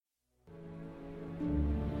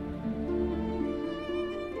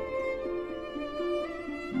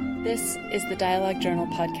This is the Dialogue Journal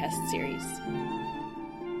podcast series.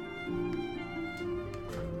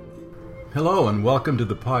 Hello and welcome to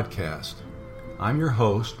the podcast. I'm your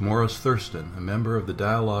host, Morris Thurston, a member of the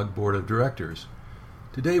Dialogue Board of Directors.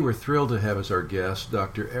 Today we're thrilled to have as our guest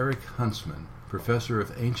Dr. Eric Huntsman, Professor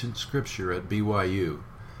of Ancient Scripture at BYU.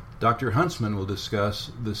 Dr. Huntsman will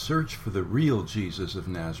discuss the search for the real Jesus of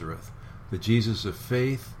Nazareth, the Jesus of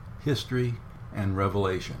faith, history, and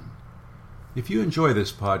revelation. If you enjoy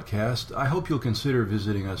this podcast, I hope you'll consider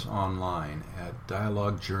visiting us online at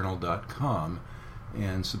dialoguejournal.com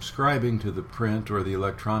and subscribing to the print or the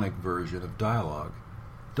electronic version of Dialogue.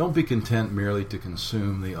 Don't be content merely to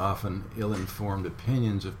consume the often ill-informed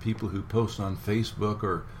opinions of people who post on Facebook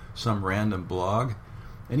or some random blog.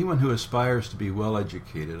 Anyone who aspires to be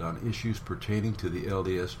well-educated on issues pertaining to the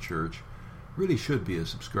LDS Church really should be a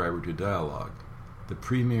subscriber to Dialogue, the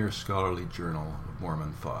premier scholarly journal of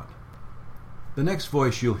Mormon thought. The next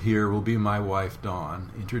voice you'll hear will be my wife, Dawn,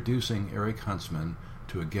 introducing Eric Huntsman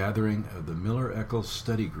to a gathering of the Miller-Eccles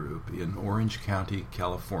Study Group in Orange County,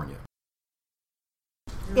 California.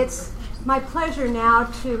 It's my pleasure now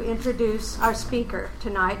to introduce our speaker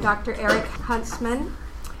tonight, Dr. Eric Huntsman.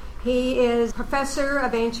 He is Professor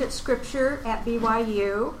of Ancient Scripture at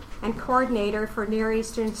BYU and Coordinator for Near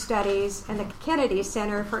Eastern Studies and the Kennedy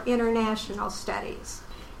Center for International Studies.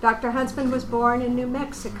 Dr. Huntsman was born in New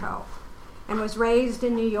Mexico and was raised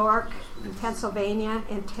in New York, in Pennsylvania,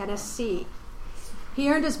 and Tennessee. He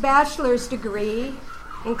earned his bachelor's degree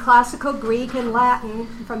in classical Greek and Latin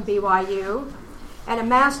from BYU and a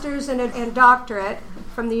master's and doctorate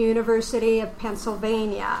from the University of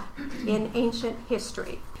Pennsylvania in ancient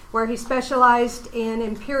history, where he specialized in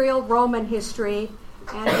imperial Roman history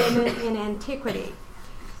and women in antiquity.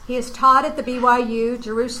 He is taught at the BYU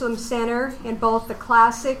Jerusalem Center in both the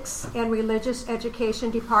classics and religious education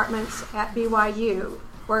departments at BYU,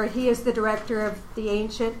 where he is the director of the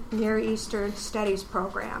Ancient Near Eastern Studies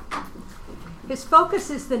program. His focus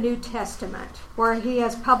is the New Testament, where he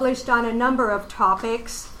has published on a number of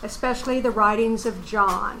topics, especially the writings of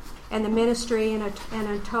John and the ministry and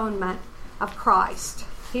atonement of Christ.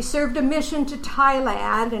 He served a mission to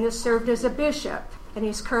Thailand and has served as a bishop, and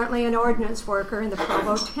he's currently an ordnance worker in the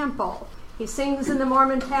Provo Temple. He sings in the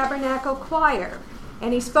Mormon Tabernacle Choir,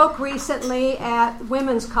 and he spoke recently at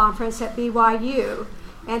Women's Conference at BYU,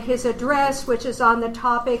 and his address, which is on the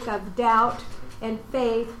topic of doubt and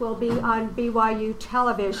faith, will be on BYU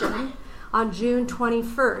television on June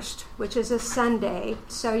 21st, which is a Sunday,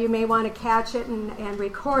 so you may want to catch it and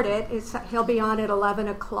record it. He'll be on at 11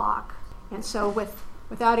 o'clock. And so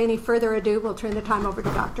without any further ado, we'll turn the time over to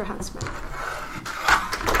Dr. Huntsman.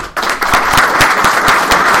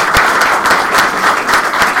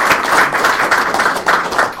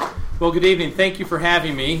 Well, good evening. Thank you for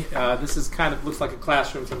having me. This is looks like a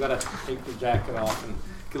classroom, so I've got to take the jacket off and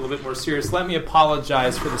get a little bit more serious. Let me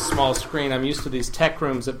apologize for the small screen. I'm used to these tech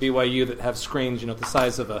rooms at BYU that have screens, the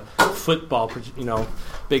size of a football,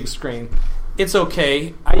 big screen. It's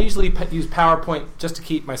okay. I usually use PowerPoint just to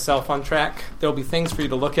keep myself on track. There'll be things for you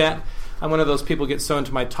to look at. I'm one of those people who get so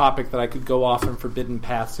into my topic that I could go off on forbidden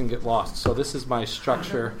paths and get lost. So this is my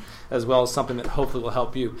structure as well as something that hopefully will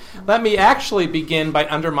help you. Let me actually begin by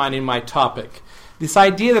undermining my topic. This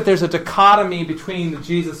idea that there's a dichotomy between the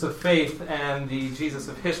Jesus of faith and the Jesus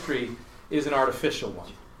of history is an artificial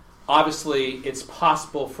one. Obviously, it's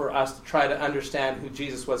possible for us to try to understand who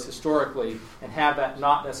Jesus was historically and have that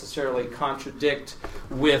not necessarily contradict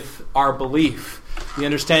with our belief, the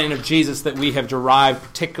understanding of Jesus that we have derived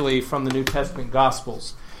particularly from the New Testament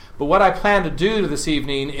Gospels. But what I plan to do this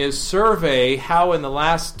evening is survey how in the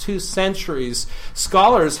last 2 centuries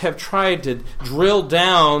scholars have tried to drill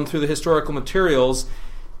down through the historical materials,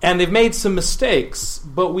 and they've made some mistakes,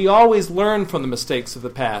 but we always learn from the mistakes of the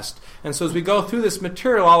past. And so as we go through this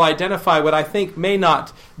material, I'll identify what I think may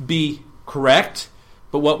not be correct,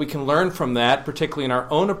 but what we can learn from that, particularly in our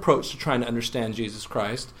own approach to trying to understand Jesus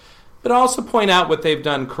Christ, but also point out what they've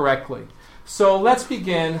done correctly. So let's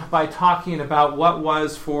begin by talking about what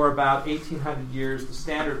was for about 1,800 years the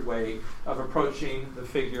standard way of approaching the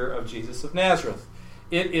figure of Jesus of Nazareth.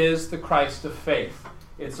 It is the Christ of faith.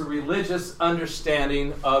 It's a religious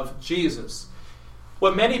understanding of Jesus.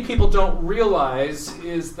 What many people don't realize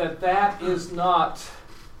is that is not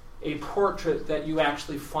a portrait that you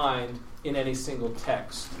actually find in any single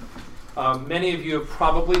text. Many of you have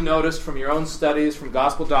probably noticed from your own studies, from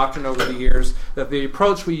gospel doctrine over the years, that the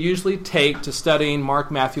approach we usually take to studying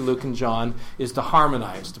Mark, Matthew, Luke, and John is to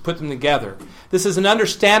harmonize, to put them together. This is an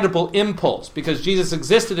understandable impulse because Jesus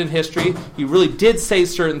existed in history. He really did say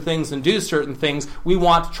certain things and do certain things. We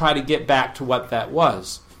want to try to get back to what that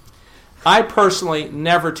was. I personally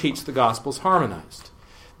never teach the Gospels harmonized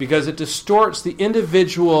because it distorts the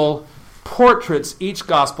individual portraits each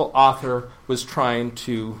Gospel author was trying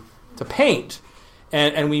to paint.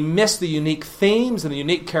 And we miss the unique themes and the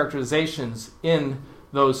unique characterizations in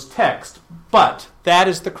those texts. But that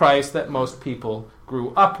is the Christ that most people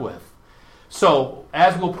grew up with. So,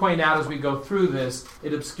 as we'll point out as we go through this,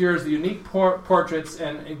 it obscures the unique portraits,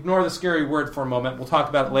 and ignore the scary word for a moment, we'll talk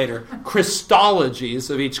about it later, Christologies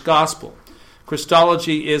of each gospel.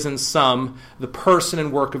 Christology is, in sum, the person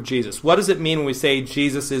and work of Jesus. What does it mean when we say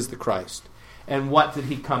Jesus is the Christ? And what did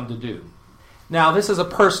he come to do? Now, this is a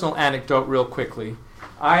personal anecdote real quickly.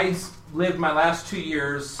 I lived my last 2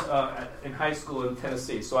 years in high school in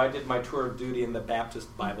Tennessee, so I did my tour of duty in the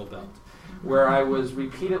Baptist Bible Belt, where I was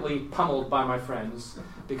repeatedly pummeled by my friends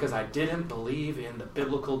because I didn't believe in the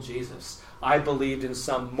biblical Jesus. I believed in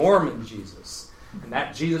some Mormon Jesus, and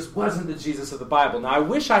that Jesus wasn't the Jesus of the Bible. Now, I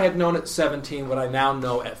wish I had known at 17 what I now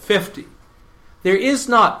know at 50. There is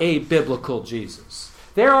not a biblical Jesus.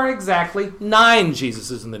 There are exactly 9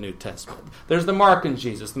 Jesuses in the New Testament. There's the Markan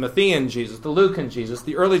Jesus, the Matthean Jesus, the Lucan Jesus,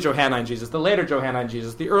 the early Johannine Jesus, the later Johannine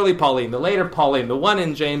Jesus, the early Pauline, the later Pauline, the one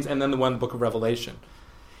in James, and then the one in the book of Revelation.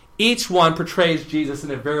 Each one portrays Jesus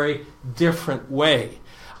in a very different way.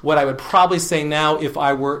 What I would probably say now, if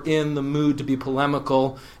I were in the mood to be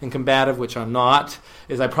polemical and combative, which I'm not,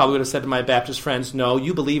 is I probably would have said to my Baptist friends, no,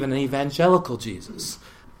 you believe in an evangelical Jesus.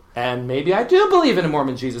 And maybe I do believe in a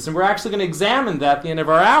Mormon Jesus, and we're actually going to examine that at the end of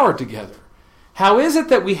our hour together. How is it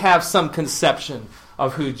that we have some conception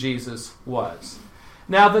of who Jesus was?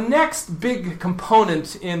 Now, the next big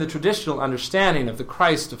component in the traditional understanding of the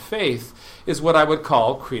Christ of faith is what I would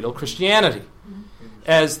call creedal Christianity.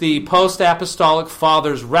 As the post-apostolic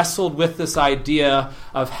fathers wrestled with this idea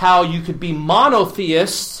of how you could be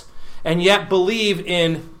monotheists and yet believe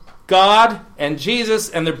in God and Jesus,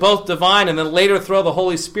 and they're both divine, and then later throw the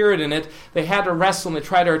Holy Spirit in it, they had to wrestle and they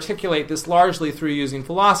tried to articulate this largely through using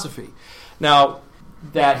philosophy. Now,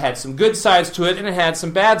 that had some good sides to it, and it had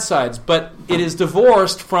some bad sides, but it is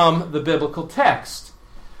divorced from the biblical text.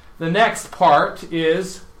 The next part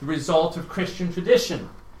is the result of Christian tradition.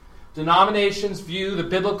 Denominations view the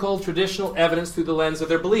biblical traditional evidence through the lens of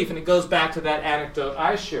their belief, and it goes back to that anecdote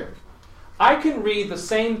I shared. I can read the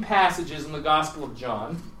same passages in the Gospel of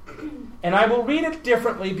John, and I will read it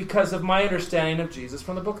differently because of my understanding of Jesus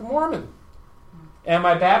from the Book of Mormon. And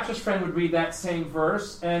my Baptist friend would read that same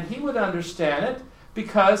verse, and he would understand it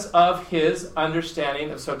because of his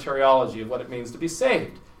understanding of soteriology, of what it means to be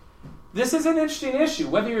saved. This is an interesting issue.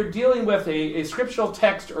 Whether you're dealing with a scriptural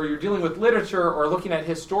text or you're dealing with literature or looking at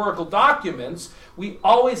historical documents, we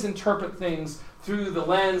always interpret things through the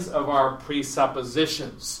lens of our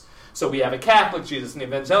presuppositions. So we have a Catholic Jesus, an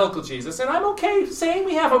evangelical Jesus, and I'm okay saying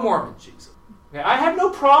we have a Mormon Jesus. Okay, I have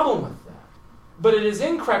no problem with that. But it is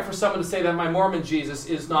incorrect for someone to say that my Mormon Jesus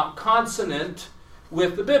is not consonant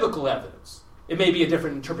with the biblical evidence. It may be a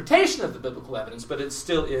different interpretation of the biblical evidence, but it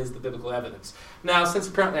still is the biblical evidence. Now, since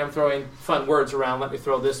apparently I'm throwing fun words around, let me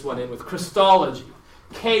throw this one in with Christology.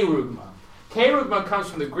 Kerugma. Kerugma comes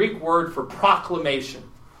from the Greek word for proclamation,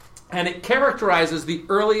 and it characterizes the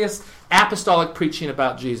earliest apostolic preaching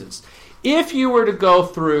about Jesus. If you were to go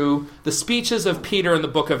through the speeches of Peter in the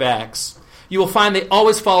book of Acts, you will find they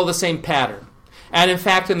always follow the same pattern. And in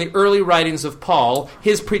fact, in the early writings of Paul,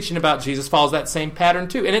 his preaching about Jesus follows that same pattern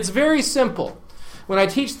too. And it's very simple. When I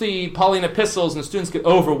teach the Pauline epistles and students get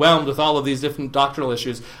overwhelmed with all of these different doctrinal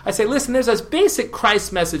issues, I say, listen, there's a basic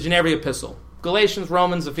Christ message in every epistle. Galatians,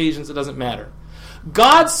 Romans, Ephesians, it doesn't matter.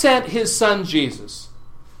 God sent his son Jesus.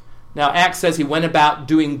 Now, Acts says he went about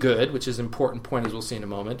doing good, which is an important point as we'll see in a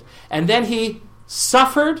moment. And then he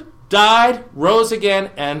suffered, died, rose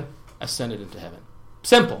again, and ascended into heaven.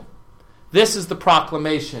 Simple. This is the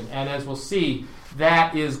proclamation, and as we'll see,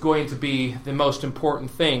 that is going to be the most important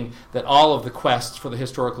thing that all of the quests for the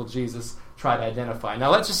historical Jesus try to identify. Now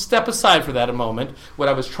let's just step aside for that a moment. What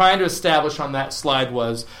I was trying to establish on that slide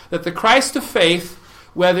was that the Christ of faith,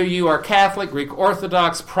 whether you are Catholic, Greek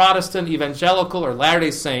Orthodox, Protestant, Evangelical, or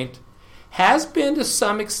Latter-day Saint, has been to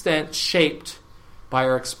some extent shaped by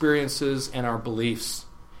our experiences and our beliefs.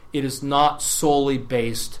 It is not solely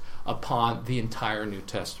based upon the entire New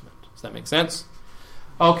Testament. Does that make sense?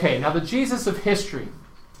 Okay, now the Jesus of history.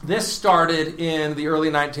 This started in the early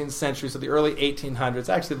 19th century, so the early 1800s,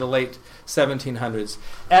 actually the late 1700s,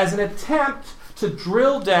 as an attempt to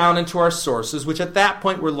drill down into our sources, which at that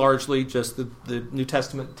point were largely just the New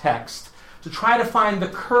Testament text, to try to find the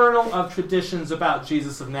kernel of traditions about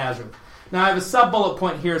Jesus of Nazareth. Now I have a sub-bullet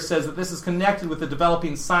point here that says that this is connected with the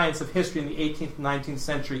developing science of history in the 18th and 19th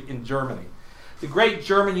century in Germany. The great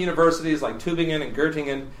German universities like Tübingen and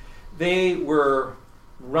Göttingen they were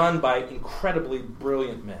run by incredibly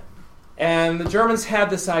brilliant men. And the Germans had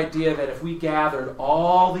this idea that if we gathered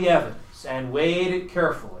all the evidence and weighed it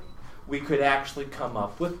carefully, we could actually come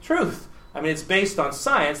up with truth. I mean, it's based on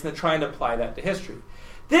science, and they're trying to apply that to history.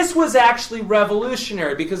 This was actually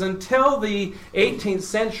revolutionary because until the 18th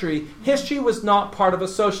century, history was not part of a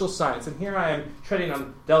social science. And here I am treading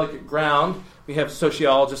on delicate ground. We have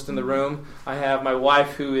sociologists in the room. I have my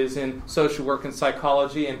wife who is in social work and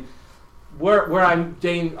psychology. And where I'm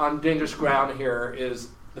on dangerous ground here is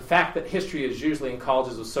the fact that history is usually in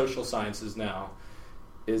colleges of social sciences now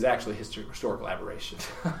is actually historical aberration.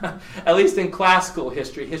 At least in classical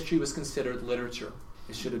history, history was considered literature.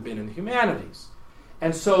 It should have been in the humanities.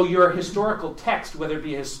 And so your historical text, whether it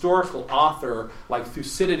be a historical author like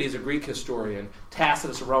Thucydides, a Greek historian,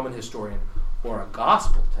 Tacitus, a Roman historian, or a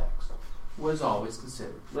gospel text, was always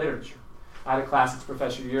considered literature. I had a classics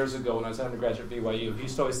professor years ago when I was an undergraduate at BYU. He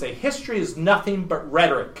used to always say, history is nothing but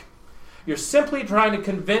rhetoric. You're simply trying to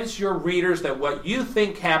convince your readers that what you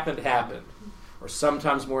think happened, happened. Or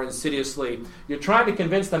sometimes more insidiously, you're trying to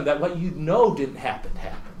convince them that what you know didn't happen,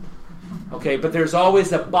 happened. Okay, but there's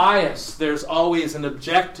always a bias. There's always an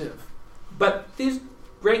objective. But these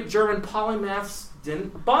great German polymaths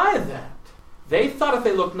didn't buy that. They thought if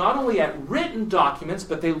they looked not only at written documents,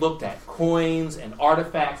 but they looked at coins and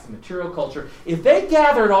artifacts and material culture, if they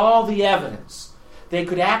gathered all the evidence, they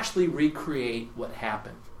could actually recreate what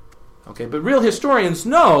happened. Okay, but real historians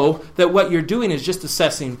know that what you're doing is just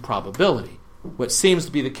assessing probability, what seems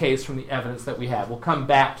to be the case from the evidence that we have. We'll come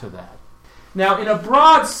back to that. Now, in a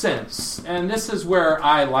broad sense, and this is where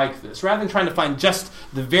I like this, rather than trying to find just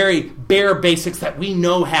the very bare basics that we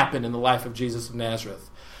know happened in the life of Jesus of Nazareth,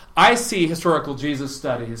 I see historical Jesus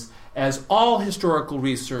studies as all historical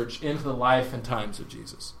research into the life and times of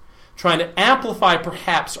Jesus, trying to amplify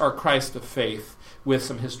perhaps our Christ of faith with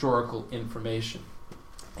some historical information.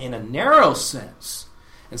 In a narrow sense,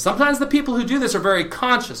 and sometimes the people who do this are very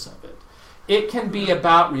conscious of it, it can be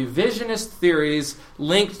about revisionist theories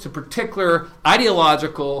linked to particular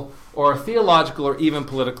ideological or theological or even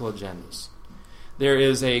political agendas. There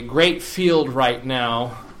is a great field right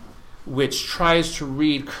now which tries to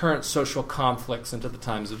read current social conflicts into the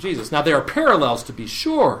times of Jesus. Now, there are parallels to be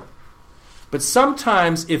sure, but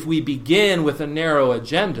sometimes if we begin with a narrow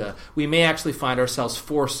agenda, we may actually find ourselves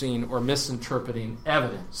forcing or misinterpreting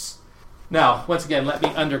evidence. Now, once again, let me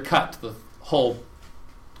undercut the whole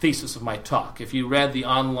thesis of my talk. If you read the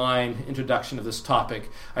online introduction of this topic,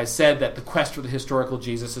 I said that the quest for the historical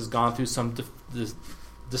Jesus has gone through some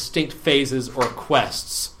distinct phases or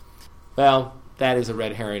quests. Well, that is a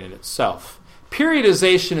red herring in itself.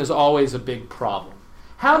 Periodization is always a big problem.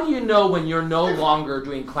 How do you know when you're no longer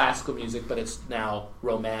doing classical music, but it's now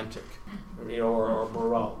romantic or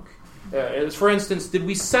Baroque? For instance, did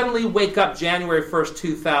we suddenly wake up January 1st,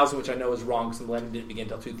 2000, which I know is wrong because the millennium didn't begin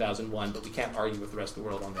until 2001, but we can't argue with the rest of the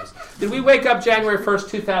world on this. Did we wake up January 1st,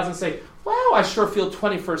 2000 and say, wow, I sure feel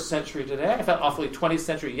 21st century today. I felt awfully 20th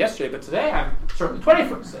century yesterday, but today I'm certainly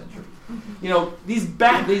 21st century. You know, these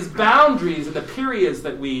boundaries and the periods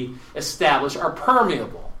that we establish are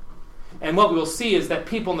permeable. And what we will see is that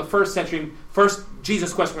people in the first century, first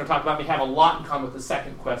Jesus quest we're going to talk about, may have a lot in common with the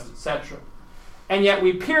second quest, etc. And yet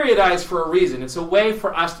we periodize for a reason. It's a way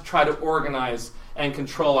for us to try to organize and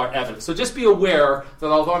control our evidence. So just be aware that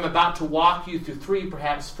although I'm about to walk you through 3,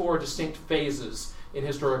 perhaps 4 distinct phases in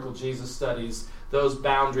historical Jesus studies, those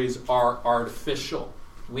boundaries are artificial.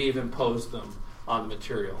 We've imposed them on the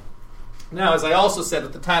material. Now, as I also said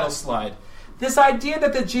at the title slide, this idea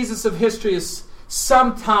that the Jesus of history is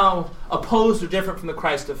somehow opposed or different from the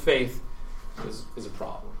Christ of faith is a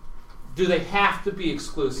problem. Do they have to be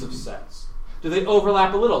exclusive sets? Do they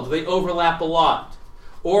overlap a little? Do they overlap a lot?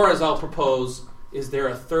 Or, as I'll propose, is there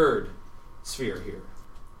a third sphere here?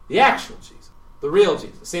 The actual Jesus, the real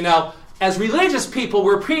Jesus. See, now, as religious people,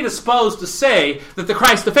 we're predisposed to say that the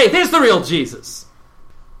Christ of faith is the real Jesus.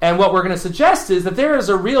 And what we're going to suggest is that there is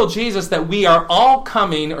a real Jesus that we are all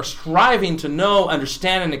coming or striving to know,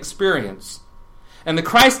 understand, and experience. And the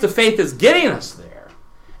Christ of faith is getting us there,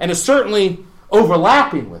 and is certainly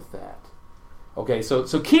overlapping with that. Okay, so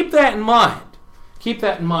keep that in mind. Keep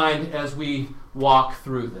that in mind as we walk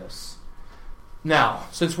through this. Now,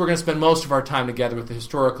 since we're going to spend most of our time together with the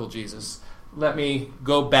historical Jesus, let me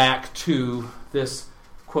go back to this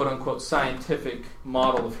quote-unquote scientific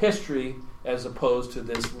model of history as opposed to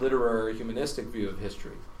this literary humanistic view of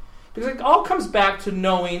history. Because it all comes back to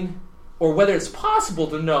knowing, or whether it's possible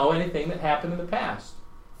to know, anything that happened in the past.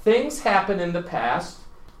 Things happen in the past,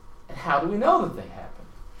 and how do we know that they happened?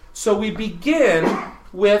 So we begin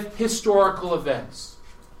with historical events.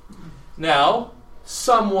 Now,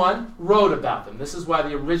 someone wrote about them. This is why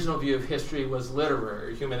the original view of history was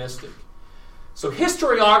literary, humanistic. So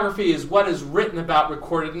historiography is what is written about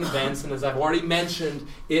recorded events, and as I've already mentioned,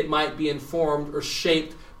 it might be informed or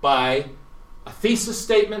shaped by a thesis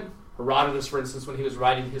statement. Herodotus, for instance, when he was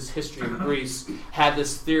writing his history of Greece, had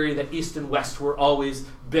this theory that East and West were always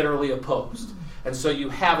bitterly opposed. And so you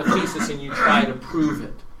have a thesis and you try to prove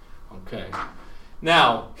it. Okay.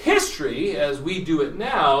 Now, history, as we do it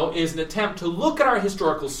now, is an attempt to look at our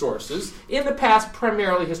historical sources, in the past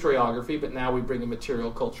primarily historiography, but now we bring in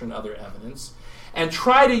material culture and other evidence, and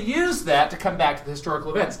try to use that to come back to the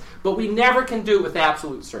historical events. But we never can do it with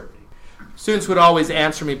absolute certainty. Students would always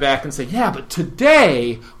answer me back and say, yeah, but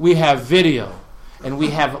today we have video, and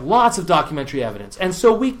we have lots of documentary evidence, and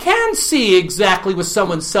so we can see exactly with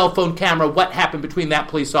someone's cell phone camera what happened between that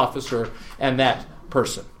police officer and that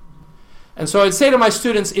person. And so I'd say to my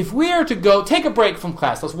students, if we are to go, take a break from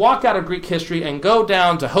class, let's walk out of Greek history and go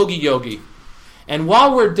down to Hoagie Yogi. And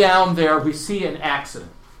while we're down there, we see an accident.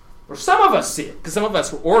 Or some of us see it, because some of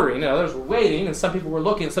us were ordering, and others were waiting, and some people were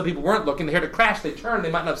looking, and some people weren't looking. They heard a crash, they turned, they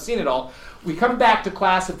might not have seen it all. We come back to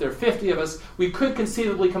class, if there are 50 of us, we could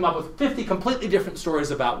conceivably come up with 50 completely different stories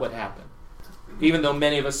about what happened, even though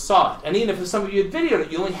many of us saw it. And even if some of you had videoed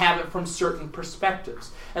it, you only have it from certain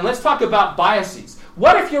perspectives. And let's talk about biases.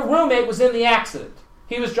 What if your roommate was in the accident?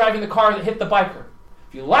 He was driving the car that hit the biker.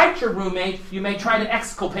 If you liked your roommate, you may try to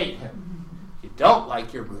exculpate him. If you don't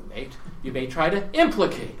like your roommate, you may try to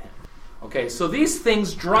implicate him. Okay, so these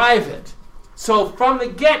things drive it. So from the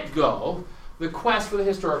get-go, the quest for the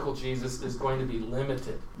historical Jesus is going to be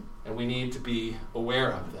limited, and we need to be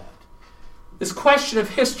aware of that. This question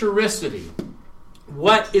of historicity,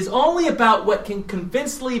 what is only about what can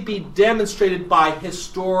convincingly be demonstrated by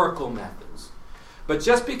historical methods. But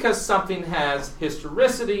just because something has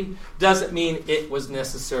historicity doesn't mean it was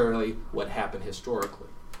necessarily what happened historically.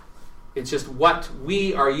 It's just what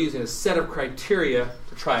we are using, a set of criteria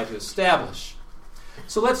to try to establish.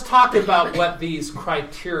 So let's talk about what these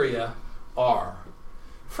criteria are.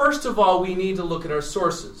 First of all, we need to look at our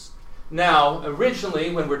sources. Now,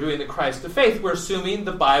 originally, when we're doing the Christ of faith, we're assuming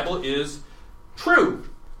the Bible is true.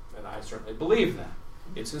 And I certainly believe that.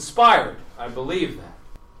 It's inspired. I believe that.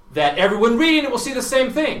 That everyone reading it will see the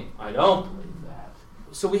same thing. I don't believe that.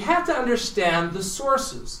 So we have to understand the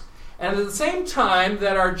sources. And at the same time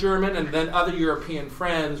that our German and then other European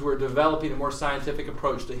friends were developing a more scientific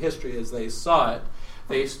approach to history as they saw it,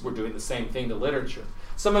 they were doing the same thing to literature.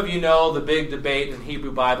 Some of you know the big debate in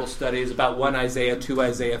Hebrew Bible studies about 1 Isaiah, 2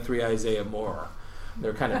 Isaiah, 3 Isaiah more.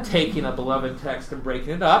 They're kind of taking a beloved text and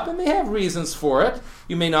breaking it up, and they have reasons for it.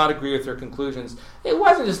 You may not agree with their conclusions. It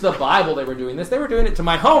wasn't just the Bible they were doing this. They were doing it to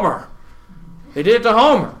my Homer. They did it to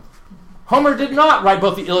Homer. Homer did not write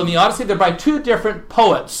both the Iliad and the Odyssey. They're by two different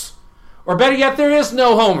poets. Or better yet, there is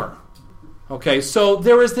no Homer. Okay, so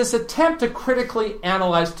there was this attempt to critically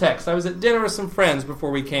analyze text. I was at dinner with some friends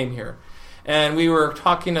before we came here, and we were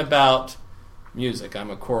talking about music.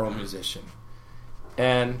 I'm a choral musician.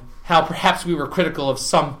 And how perhaps we were critical of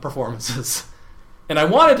some performances. And I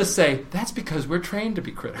wanted to say, that's because we're trained to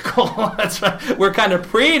be critical. That's right. We're kind of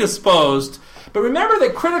predisposed. But remember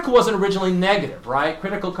that critical wasn't originally negative, right?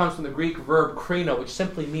 Critical comes from the Greek verb krino, which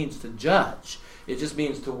simply means to judge. It just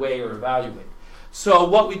means to weigh or evaluate. So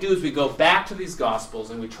what we do is we go back to these Gospels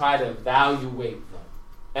and we try to evaluate them.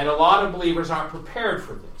 And a lot of believers aren't prepared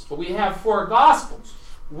for this. But we have 4 Gospels.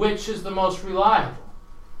 Which is the most reliable?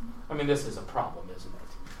 I mean, this is a problem, isn't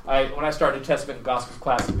it? When I start New Testament and Gospels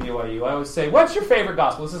class at BYU, I always say, what's your favorite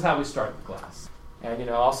Gospel? This is how we start the class. And,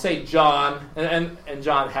 I'll say John, and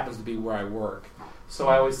John happens to be where I work. So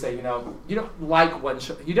I always say, you don't like one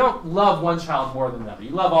child. You don't love one child more than another.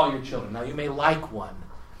 You love all your children. Now, you may like one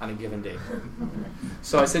on a given day.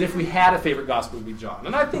 So I said, if we had a favorite gospel, it would be John.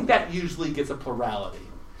 And I think that usually gets a plurality.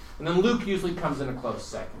 And then Luke usually comes in a close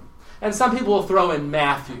second. And some people will throw in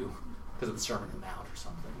Matthew because of the Sermon on the Mount or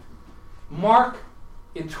something. Mark,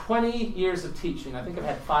 in 20 years of teaching, I think I've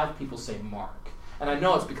had 5 people say Mark. And I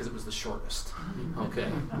know it's because it was the shortest. Okay.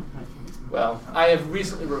 Well, I have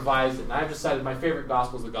recently revised it, and I've decided my favorite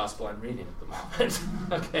gospel is the gospel I'm reading at the moment.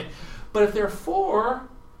 Okay. But if there are 4,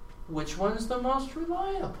 which one is the most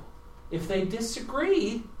reliable? If they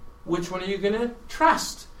disagree, which one are you going to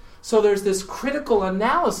trust? So there's this critical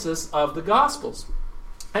analysis of the Gospels.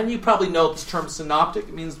 And you probably know this term synoptic.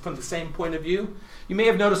 It means from the same point of view. You may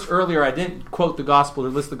have noticed earlier I didn't quote the Gospel or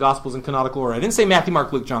list the Gospels in canonical order. I didn't say Matthew,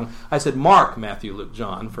 Mark, Luke, John. I said Mark, Matthew, Luke,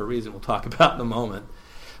 John, for a reason we'll talk about in a moment.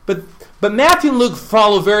 But Matthew and Luke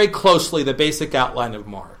follow very closely the basic outline of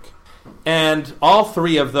Mark. And all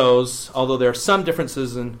three of those, although there are some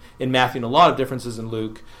differences in Matthew and a lot of differences in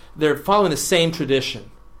Luke, they're following the same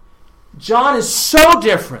tradition. John is so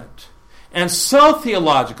different and so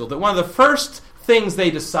theological that one of the first things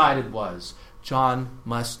they decided was John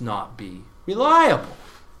must not be reliable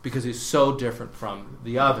because he's so different from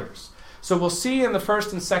the others. So we'll see in the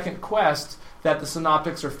first and second quest that the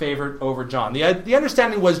synoptics are favored over John. The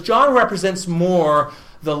understanding was John represents more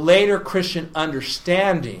the later Christian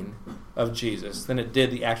understanding of Jesus than it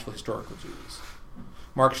did the actual historical Jesus.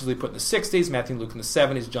 Mark usually put in the 60s, Matthew and Luke in the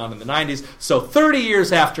 70s, John in the 90s. So 30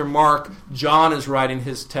 years after Mark, John is writing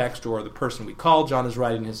his text, or the person we call John is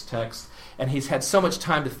writing his text, and he's had so much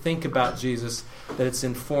time to think about Jesus that it's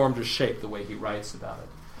informed or shaped the way he writes about it.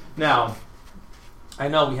 Now, I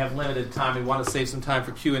know we have limited time. We want to save some time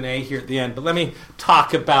for Q&A here at the end, but let me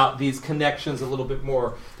talk about these connections a little bit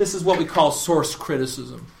more. This is what we call source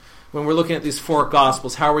criticism. When we're looking at these four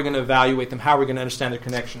Gospels, how are we going to evaluate them? How are we going to understand their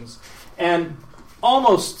connections? And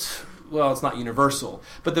almost, well, it's not universal,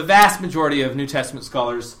 but the vast majority of New Testament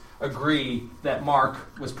scholars agree that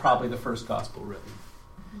Mark was probably the first Gospel written.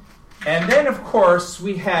 And then, of course,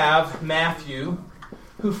 we have Matthew,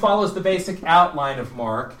 who follows the basic outline of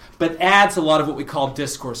Mark, but adds a lot of what we call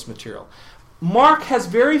discourse material. Mark has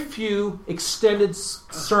very few extended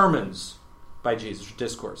sermons by Jesus, or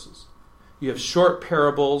discourses. You have short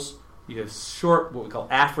parables, you have short, what we call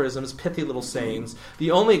aphorisms, pithy little sayings.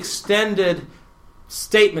 The only extended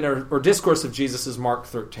statement or discourse of Jesus is Mark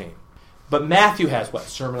 13. But Matthew has what?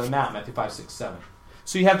 Sermon on the Mount, Matthew 5, 6, 7.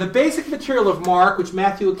 So you have the basic material of Mark, which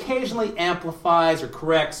Matthew occasionally amplifies or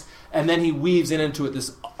corrects, and then he weaves into it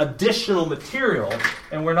this additional material,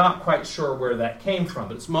 and we're not quite sure where that came from,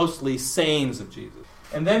 but it's mostly sayings of Jesus.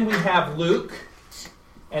 And then we have Luke,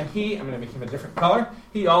 and I'm going to make him a different color.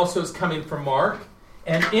 He also is coming from Mark,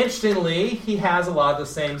 and interestingly, he has a lot of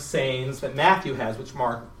the same sayings that Matthew has, which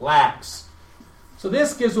Mark lacks. So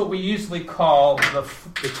this gives what we usually call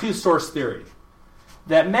the two-source theory.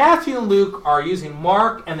 That Matthew and Luke are using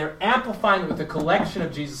Mark, and they're amplifying it with a collection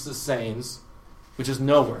of Jesus' sayings, which is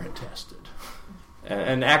nowhere attested.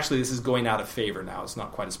 And actually, this is going out of favor now. It's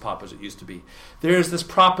not quite as popular as it used to be. There's this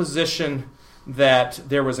proposition that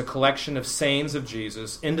there was a collection of sayings of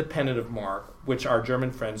Jesus, independent of Mark, which our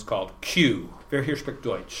German friends called Q. Wer hier spricht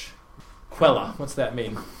Deutsch? Quelle. What's that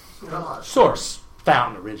mean? Source.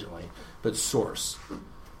 Found originally, but source.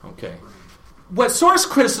 Okay. What source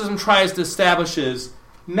criticism tries to establish is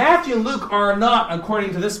Matthew and Luke are not,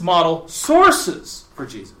 according to this model, sources for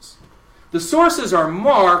Jesus. The sources are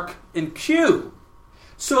Mark and Q.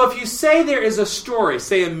 So if you say there is a story,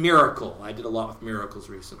 say a miracle, I did a lot with miracles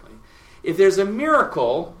recently. If there's a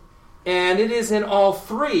miracle and it is in all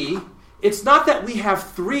three, it's not that we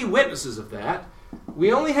have three witnesses of that.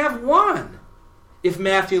 We only have one if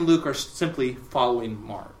Matthew and Luke are simply following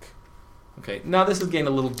Mark. Okay, now this is getting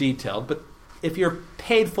a little detailed, but if you're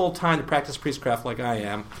paid full-time to practice priestcraft like I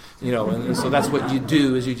am, and so that's what you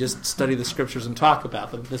do, is you just study the scriptures and talk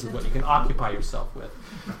about them. This is what you can occupy yourself with.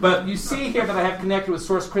 But you see here that I have connected with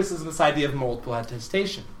source criticism this idea of multiple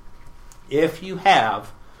attestation. If you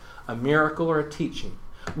have a miracle or a teaching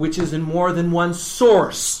which is in more than one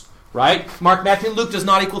source, right? Mark, Matthew, and Luke does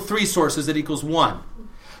not equal three sources, it equals one.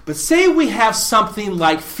 But say we have something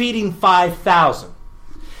like feeding 5,000,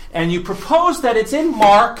 and you propose that it's in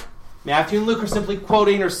Mark, Matthew and Luke are simply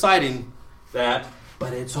quoting or citing that,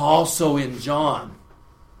 but it's also in John.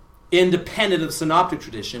 Independent of the synoptic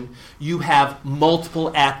tradition, you have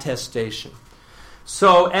multiple attestation.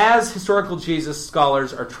 So as historical Jesus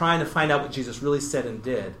scholars are trying to find out what Jesus really said and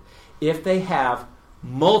did, if they have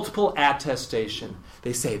multiple attestation,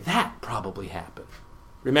 they say that probably happened.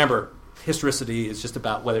 Remember, historicity is just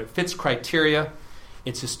about whether it fits criteria,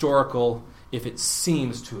 it's historical, if it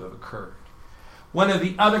seems to have occurred. One of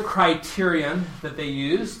the other criterion that they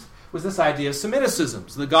used was this idea of Semiticism.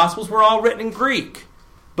 So the Gospels were all written in Greek.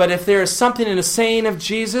 But if there is something in a saying of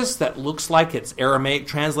Jesus that looks like it's Aramaic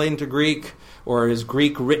translating to Greek, or is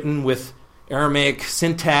Greek written with Aramaic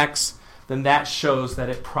syntax, then that shows that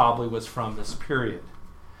it probably was from this period.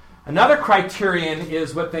 Another criterion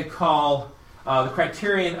is what they call the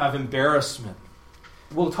criterion of embarrassment.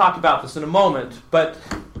 We'll talk about this in a moment, but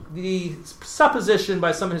the supposition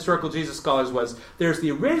by some historical Jesus scholars was there's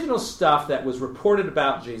the original stuff that was reported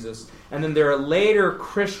about Jesus, and then there are later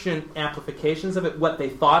Christian amplifications of it, what they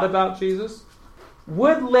thought about Jesus.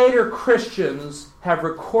 Would later Christians have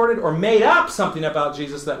recorded or made up something about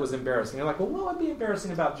Jesus that was embarrassing? You're like, well, what would be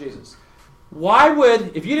embarrassing about Jesus? Why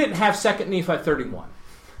would, if you didn't have 2 Nephi 31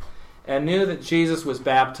 and knew that Jesus was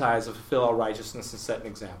baptized to fulfill all righteousness and set an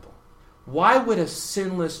example, why would a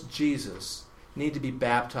sinless Jesus need to be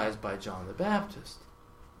baptized by John the Baptist.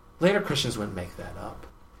 Later Christians wouldn't make that up.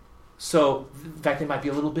 So, in fact, they might be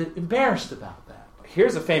a little bit embarrassed about that.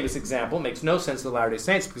 Here's a famous example. It makes no sense to the Latter-day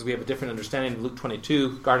Saints because we have a different understanding of Luke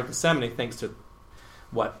 22, Garden of Gethsemane, thanks to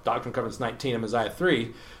what Doctrine and Covenants 19 and Messiah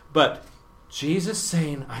 3. But Jesus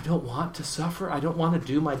saying, I don't want to suffer. I don't want to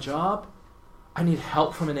do my job. I need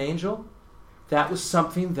help from an angel. That was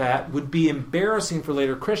something that would be embarrassing for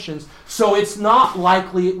later Christians. So it's not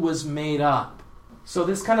likely it was made up. So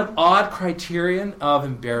this kind of odd criterion of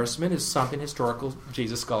embarrassment is something historical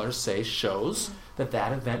Jesus scholars say shows that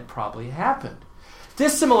that event probably happened.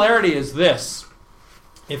 Dissimilarity is this.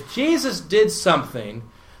 If Jesus did something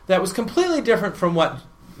that was completely different from what,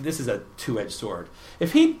 this is a two-edged sword.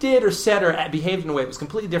 If he did or said or behaved in a way that was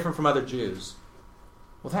completely different from other Jews,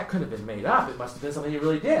 well, that couldn't have been made up. It must have been something he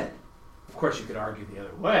really did. Of course, you could argue the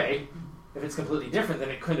other way. If it's completely different, then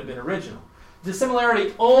it couldn't have been original.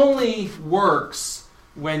 Dissimilarity only works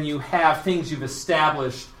when you have things you've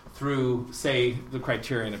established through, say, the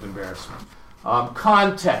criterion of embarrassment.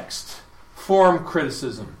 Context, form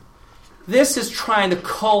criticism. This is trying to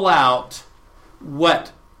cull out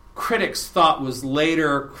what critics thought was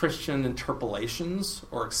later Christian interpolations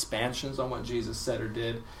or expansions on what Jesus said or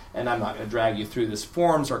did. And I'm not going to drag you through this.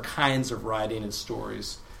 Forms are kinds of writing and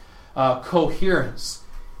stories. Coherence.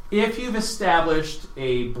 If you've established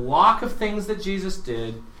a block of things that Jesus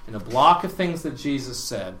did and a block of things that Jesus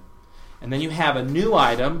said, and then you have a new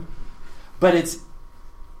item, but it's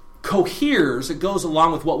coheres, it goes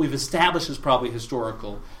along with what we've established is probably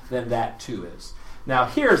historical, then that too is. Now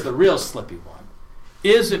here's the real slippy one.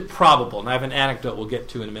 Is it probable, and I have an anecdote we'll get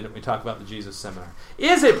to in a minute when we talk about the Jesus seminar.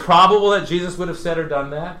 Is it probable that Jesus would have said or done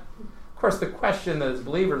that? Of course, the question that as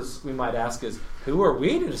believers we might ask is, who are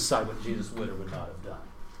we to decide what Jesus would or would not have done?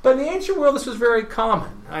 But in the ancient world, this was very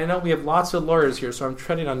common. I know we have lots of lawyers here, so I'm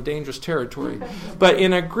treading on dangerous territory. But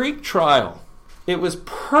in a Greek trial, it was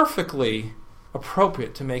perfectly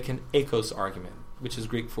appropriate to make an ekos argument, which is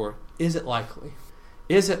Greek for, is it likely?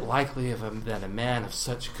 Is it likely that a man of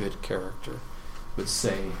such good character would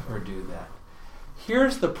say or do that?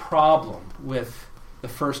 Here's the problem with the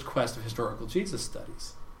first quest of historical Jesus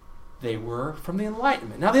studies. They were from the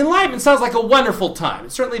Enlightenment. Now, the Enlightenment sounds like a wonderful time.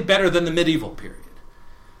 It's certainly better than the medieval period.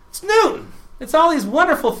 It's Newton. It's all these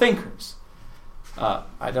wonderful thinkers.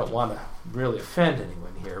 I don't want to really offend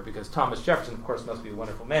anyone here because Thomas Jefferson, of course, must be a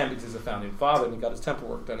wonderful man because he's a founding father and he got his temple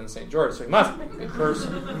work done in St. George, so he must be a good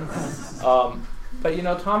person. But you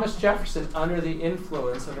know, Thomas Jefferson, under the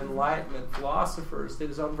influence of Enlightenment philosophers, did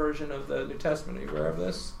his own version of the New Testament. Are you aware of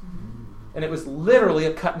this? And it was literally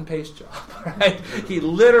a cut and paste job, right? He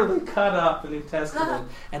literally cut up the New Testament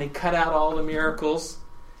and he cut out all the miracles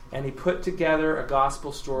and he put together a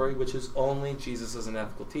gospel story which is only Jesus as an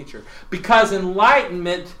ethical teacher. Because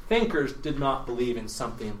Enlightenment thinkers did not believe in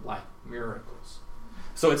something like miracles.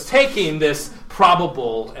 So it's taking this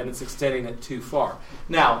probable and it's extending it too far.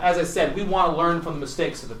 Now, as I said, we want to learn from the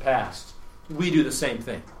mistakes of the past. We do the same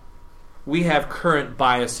thing. We have current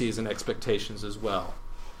biases and expectations as well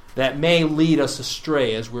that may lead us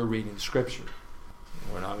astray as we're reading Scripture.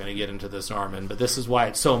 We're not going to get into this, Armin, but this is why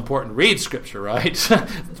it's so important to read Scripture, right?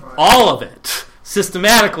 All of it,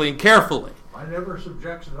 systematically and carefully. I never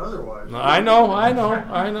subjection otherwise. I know.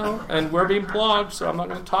 And we're being blogged, so I'm not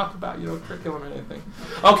going to talk about curriculum or anything.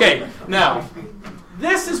 Okay, now,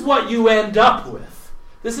 this is what you end up with.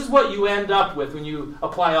 This is what you end up with when you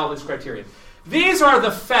apply all these criteria. These are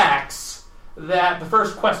the facts that the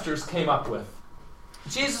first questers came up with.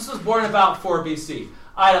 Jesus was born about 4 BC.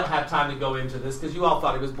 I don't have time to go into this because you all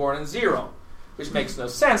thought he was born in 0, which makes no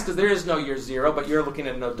sense because there is no year 0, but you're looking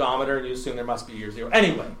at an odometer and you assume there must be year 0.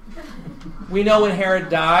 Anyway, we know when Herod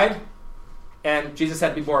died, and Jesus had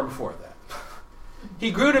to be born before that. He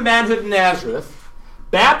grew to manhood in Nazareth,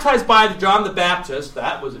 baptized by John the Baptist.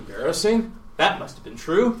 That was embarrassing. That must have been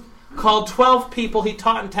true. Called 12 people. He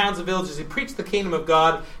taught in towns and villages. He preached the kingdom of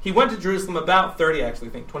God. He went to Jerusalem about 30, actually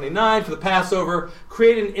I think 29, for the Passover,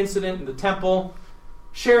 created an incident in the temple,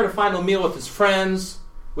 shared a final meal with his friends,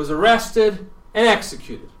 was arrested, and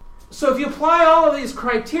executed. So if you apply all of these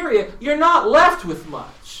criteria, you're not left with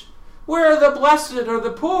much. Where are the blessed or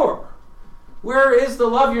the poor? Where is the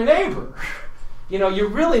love your neighbor? You're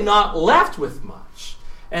really not left with much.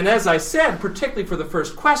 And as I said, particularly for the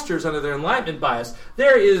first questers under their Enlightenment bias,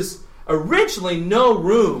 there is originally no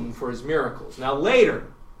room for his miracles. Now later,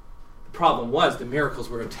 the problem was the miracles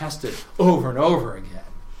were attested over and over again.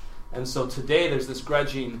 And so today there's this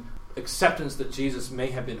grudging acceptance that Jesus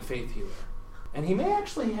may have been a faith healer. And he may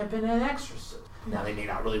actually have been an exorcist. Now they may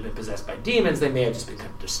not really have been possessed by demons, they may have just been kind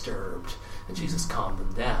of disturbed, and Jesus calmed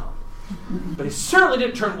them down. But he certainly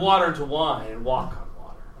didn't turn water into wine and walk on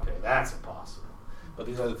water. Okay, that's impossible. But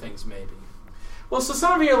these other things maybe. Well, so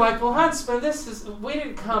some of you are like, well, Huntsman, we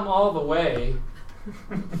didn't come all the way,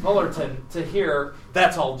 Fullerton, to hear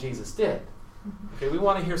that's all Jesus did. Okay, we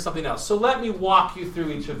want to hear something else. So let me walk you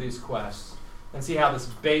through each of these quests and see how this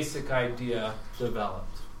basic idea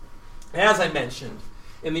developed. As I mentioned,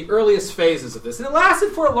 in the earliest phases of this, and it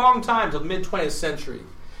lasted for a long time, till the mid-20th century,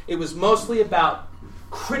 it was mostly about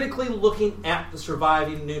critically looking at the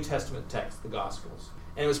surviving New Testament text, the Gospels.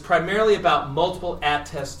 And it was primarily about multiple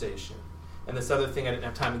attestation. And this other thing I didn't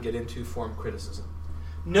have time to get into, form criticism.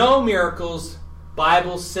 No miracles.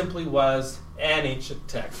 Bible simply was an ancient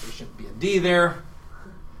text. There shouldn't be a D there.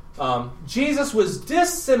 Jesus was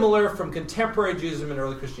dissimilar from contemporary Judaism and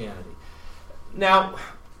early Christianity. Now,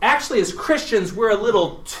 actually, as Christians, we're a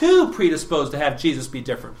little too predisposed to have Jesus be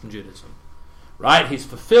different from Judaism. Right? He's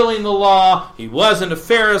fulfilling the law. He wasn't a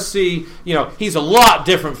Pharisee. He's a lot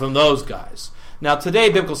different from those guys. Now, today,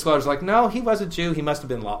 biblical scholars are like, no, he was a Jew. He must have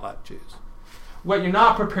been a lot like Jews. What you're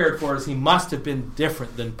not prepared for is he must have been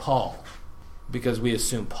different than Paul, because we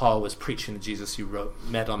assume Paul was preaching the Jesus he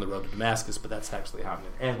met on the road to Damascus, but that's actually how I'm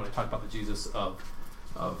going to end when I talk about the Jesus of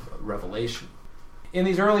Revelation. In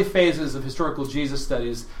these early phases of historical Jesus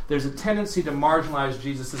studies, there's a tendency to marginalize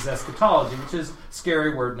Jesus' eschatology, which is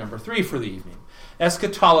scary word number 3 for the evening.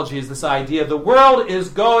 Eschatology is this idea the world is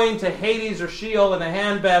going to Hades or Sheol in a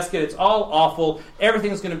handbasket. It's all awful.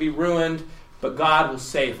 Everything's going to be ruined, but God will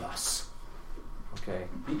save us. Okay,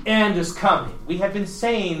 the end is coming. We have been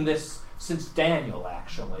saying this since Daniel,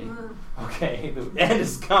 actually. Okay, the end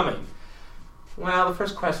is coming. Well, the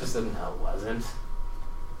first question said, no, it wasn't.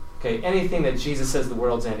 Okay, anything that Jesus says the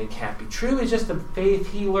world's ending can't be true. He's just a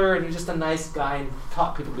faith healer, and he's just a nice guy, and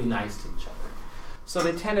taught people to be nice to each other. So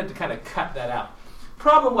they tended to kind of cut that out.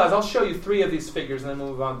 Problem was, I'll show you 3 of these figures, and then we'll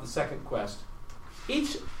move on to the second quest.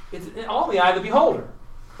 Each, it's all in the eye of the beholder,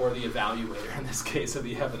 or the evaluator, in this case, of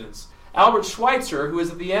the evidence. Albert Schweitzer, who is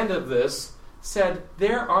at the end of this, said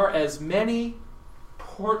there are as many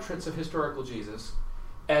portraits of historical Jesus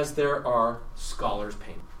as there are scholars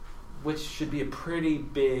painted, which should be a pretty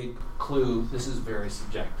big clue. This is very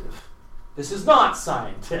subjective. This is not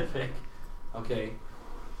scientific, okay,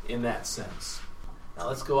 in that sense. Now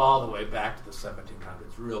let's go all the way back to the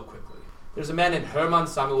 1700s real quickly. There's a man named Hermann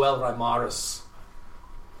Samuel Reimarus,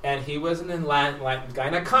 and he was an enlightened guy,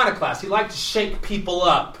 an iconoclast. He liked to shake people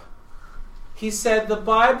up. He said the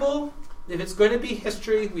Bible, if it's going to be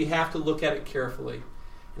history, we have to look at it carefully.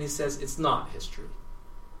 And he says it's not history.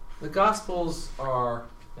 The Gospels are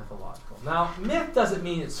mythological. Now, myth doesn't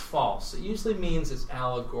mean it's false. It usually means it's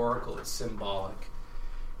allegorical, it's symbolic.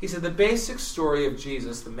 He said the basic story of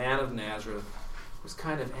Jesus, the man of Nazareth, was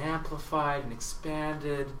kind of amplified and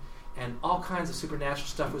expanded, and all kinds of supernatural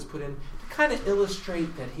stuff was put in to kind of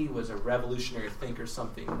illustrate that he was a revolutionary thinker,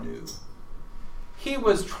 something new. He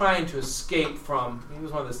was trying to escape from, he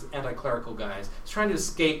was one of those anti-clerical guys, he was trying to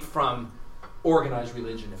escape from organized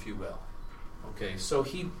religion, if you will. Okay, so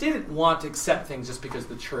he didn't want to accept things just because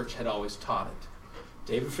the church had always taught it.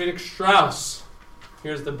 David Friedrich Strauss,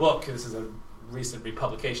 here's the book, this is a recent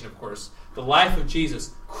republication, of course, The Life of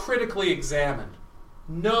Jesus, critically examined.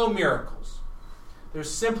 No miracles.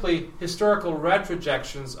 There's simply historical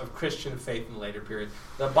retrojections of Christian faith in the later period.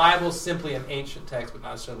 The Bible is simply an ancient text, but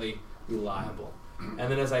not necessarily reliable.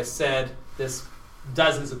 And then, as I said,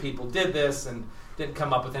 dozens of people did this and didn't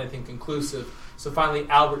come up with anything conclusive. So finally,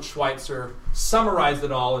 Albert Schweitzer summarized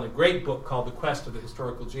it all in a great book called The Quest of the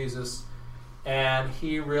Historical Jesus. And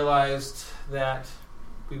he realized that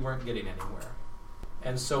we weren't getting anywhere.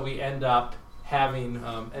 And so we end up having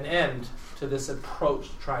an end to this approach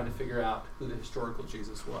to trying to figure out who the historical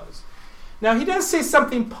Jesus was. Now, he does say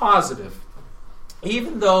something positive,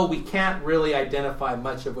 even though we can't really identify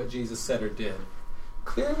much of what Jesus said or did.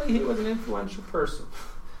 Clearly, he was an influential person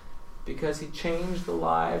because he changed the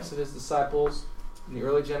lives of his disciples in the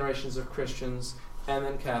early generations of Christians, and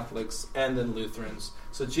then Catholics, and then Lutherans.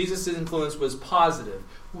 So Jesus' influence was positive.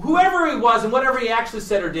 Whoever he was and whatever he actually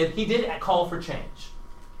said or did, he did call for change.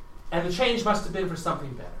 And the change must have been for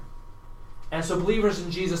something better. And so believers in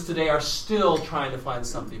Jesus today are still trying to find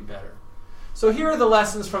something better. So here are the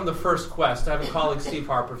lessons from the first quest. I have a colleague, Steve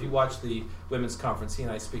Harper. If you watch the women's conference, he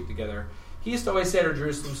and I speak together. He used to always say to our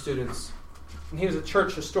Jerusalem students, and he was a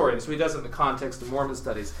church historian, so he does it in the context of Mormon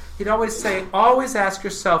studies. He'd always say, always ask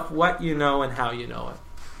yourself what you know and how you know it.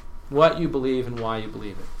 What you believe and why you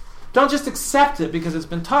believe it. Don't just accept it because it's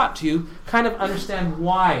been taught to you. Kind of understand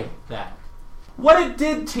why that. What it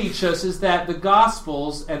did teach us is that the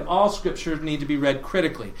Gospels and all Scripture need to be read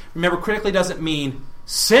critically. Remember, critically doesn't mean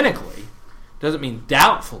cynically, doesn't mean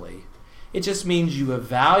doubtfully. It just means you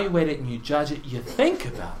evaluate it and you judge it, you think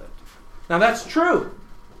about it. Now that's true.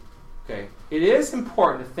 Okay, it is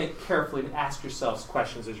important to think carefully and ask yourselves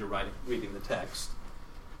questions as you're reading the text.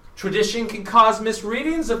 Tradition can cause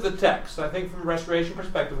misreadings of the text. I think from a restoration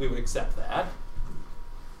perspective we would accept that.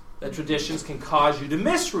 That traditions can cause you to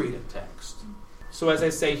misread a text. So as I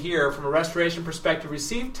say here, from a restoration perspective,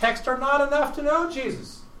 received texts are not enough to know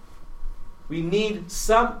Jesus. We need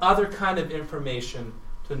some other kind of information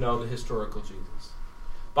to know the historical Jesus.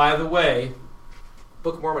 By the way, the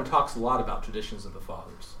Book of Mormon talks a lot about traditions of the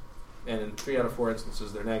fathers. And in 3 out of 4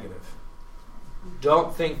 instances, they're negative.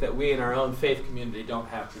 Don't think that we in our own faith community don't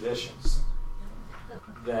have traditions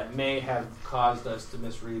that may have caused us to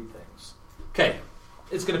misread things. Okay,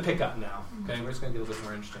 it's going to pick up now. Okay, we're just going to get a little bit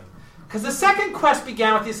more interesting. Because the second quest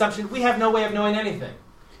began with the assumption we have no way of knowing anything.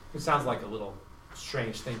 It sounds like a little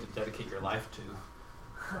strange thing to dedicate your life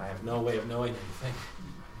to. I have no way of knowing anything.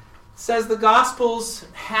 It says the Gospels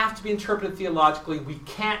have to be interpreted theologically. We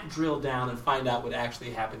can't drill down and find out what actually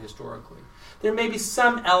happened historically. There may be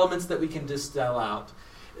some elements that we can distill out.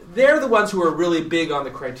 They're the ones who are really big on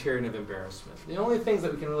the criterion of embarrassment. The only things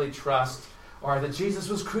that we can really trust are that Jesus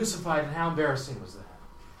was crucified, and how embarrassing was that?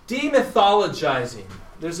 Demythologizing.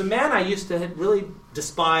 There's a man I used to really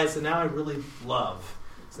despise and now I really love.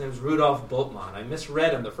 His name is Rudolf Bultmann. I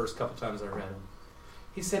misread him the first couple times I read him.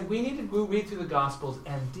 He said, we need to read through the Gospels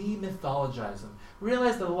and demythologize them.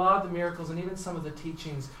 Realize that a lot of the miracles and even some of the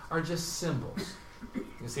teachings are just symbols.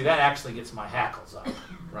 You see, that actually gets my hackles up,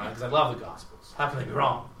 right? Because I love the Gospels. How can they be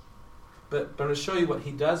wrong? But I'm going to show you what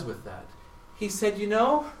he does with that. He said,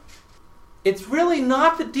 it's really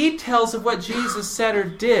not the details of what Jesus said or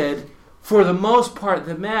did for the most part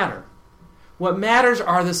that matter. What matters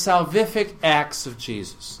are the salvific acts of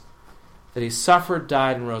Jesus. That he suffered,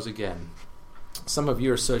 died, and rose again. Some of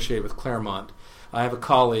you are associated with Claremont. I have a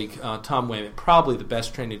colleague, Tom Wayman, probably the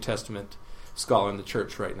best trained New Testament scholar in the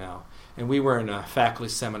church right now. And we were in a faculty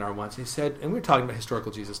seminar once. And he said, and we were talking about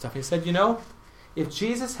historical Jesus stuff. He said, if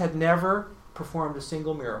Jesus had never performed a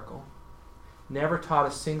single miracle, never taught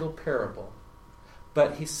a single parable,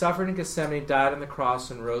 but he suffered in Gethsemane, died on the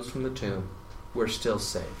cross, and rose from the tomb, we're still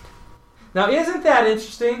saved. Now, isn't that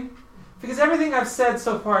interesting? Because everything I've said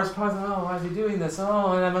so far is probably, why is he doing this?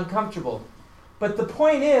 Oh, and I'm uncomfortable. But the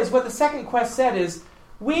point is, what the second quest said is,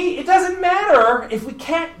 it doesn't matter if we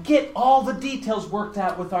can't get all the details worked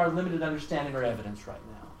out with our limited understanding or evidence right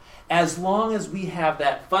now, as long as we have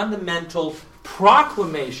that fundamental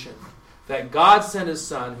proclamation that God sent his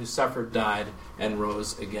Son who suffered, died, and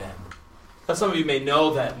rose again. Now, some of you may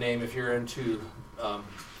know that name if you're into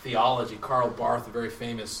theology. Karl Barth, a very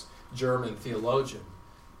famous German theologian,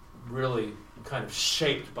 really kind of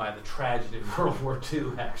shaped by the tragedy of World War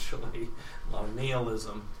II, actually. A lot of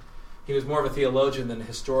nihilism. He was more of a theologian than a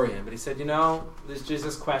historian, but he said, this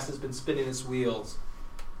Jesus quest has been spinning its wheels,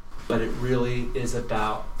 but it really is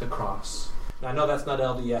about the cross. Now, I know that's not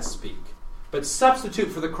LDS speak, but substitute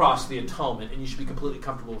for the cross the atonement, and you should be completely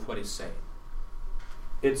comfortable with what he's saying.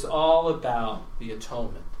 It's all about the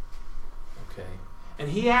atonement. Okay? And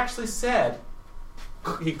he actually said,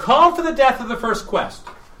 he called for the death of the first quest.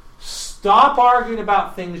 Stop arguing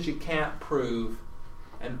about things you can't prove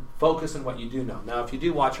and focus on what you do know. Now, if you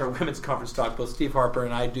do watch our women's conference talk, both Steve Harper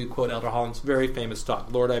and I do quote Elder Holland's very famous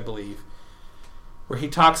talk, Lord, I Believe, where he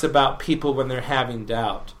talks about people when they're having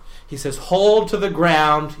doubt. He says, hold to the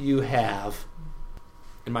ground you have.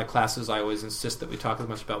 In my classes, I always insist that we talk as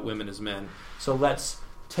much about women as men. So let's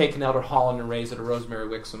take an Elder Holland and raise it to Rosemary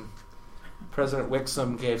Wixom. President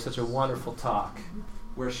Wixom gave such a wonderful talk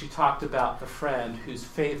where she talked about the friend whose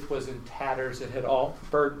faith was in tatters. It had all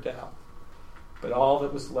burned out. But all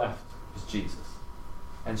that was left was Jesus.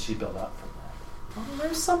 And she built up from that. Well,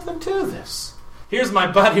 there's something to this. Here's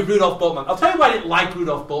my buddy Rudolf Bultmann. I'll tell you why I didn't like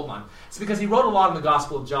Rudolf Bultmann. It's because he wrote a lot in the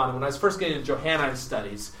Gospel of John. And when I was first getting into Johannine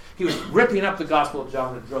studies, he was ripping up the Gospel of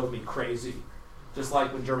John, and it drove me crazy. Just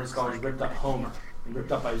like when German scholars ripped up Homer and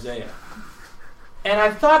ripped up Isaiah. And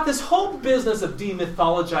I thought this whole business of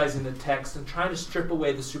demythologizing the text and trying to strip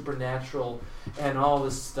away the supernatural and all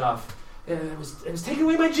this stuff, it was taking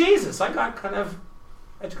away my Jesus. I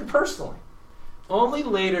took it personally. Only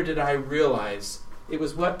later did I realize it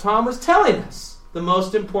was what Tom was telling us. The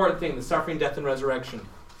most important thing, the suffering, death, and resurrection.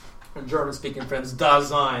 And German-speaking friends,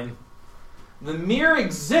 Dasein. The mere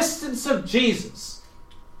existence of Jesus,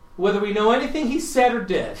 whether we know anything he said or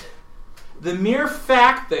did, the mere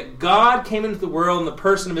fact that God came into the world in the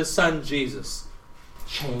person of his Son, Jesus,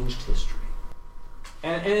 changed history.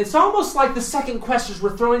 And it's almost like the second questers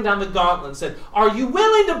were throwing down the gauntlet and said, are you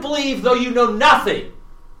willing to believe though you know nothing?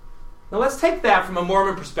 Now let's take that from a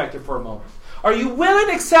Mormon perspective for a moment. Are you willing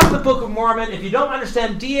to accept the Book of Mormon if you don't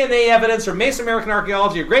understand DNA evidence or Mesoamerican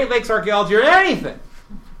archaeology or Great Lakes archaeology or anything?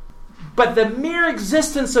 But the mere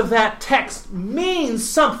existence of that text means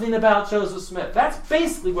something about Joseph Smith. That's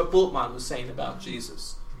basically what Bultmann was saying about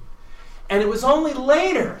Jesus. And it was only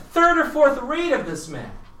later, third or fourth read of this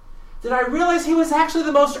man, that I realized he was actually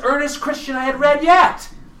the most earnest Christian I had read yet.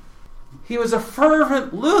 He was a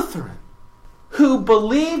fervent Lutheran who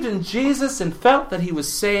believed in Jesus and felt that he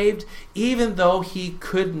was saved, even though he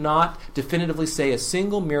could not definitively say a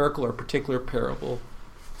single miracle or particular parable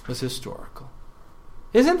was historical.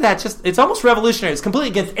 Isn't that just, it's almost revolutionary. It's completely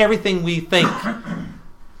against everything we think.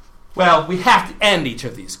 Well, we have to end each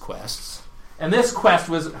of these quests. And this quest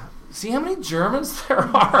was, see how many Germans there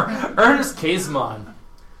are? Ernest Käsemann.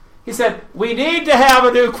 He said, we need to have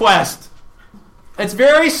a new quest. It's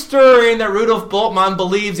very stirring that Rudolf Bultmann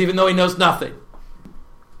believes even though he knows nothing.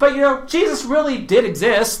 But, Jesus really did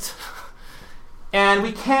exist. And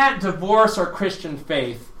we can't divorce our Christian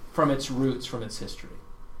faith from its roots, from its history.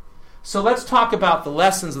 So let's talk about the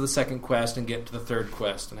lessons of the second quest and get to the third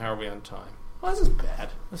quest. And how are we on time? Well, this is bad.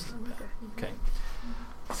 Okay.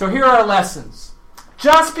 So here are our lessons.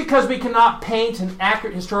 Just because we cannot paint an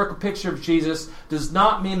accurate historical picture of Jesus does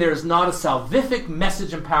not mean there is not a salvific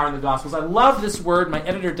message and power in the Gospels. I love this word. My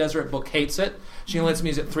editor, Deseret Book, hates it. She only lets me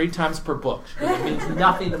use it 3 times per book. It means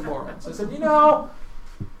nothing to Mormons. I said,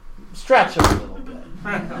 stretch it a little bit.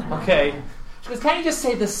 Okay. She goes, can't you just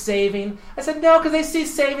say the saving? I said, no, because they see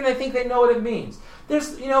saving, they think they know what it means.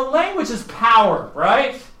 There's, language is power,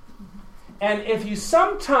 right? And if you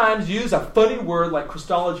sometimes use a funny word like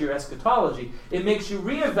Christology or eschatology, it makes you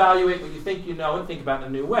reevaluate what you think you know and think about in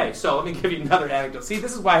a new way. So let me give you another anecdote. See,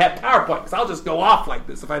 this is why I have PowerPoint, because I'll just go off like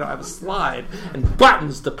this if I don't have a slide and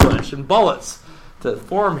buttons to push and bullets to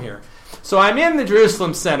form here. So I'm in the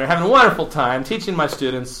Jerusalem Center having a wonderful time teaching my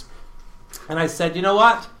students, and I said, you know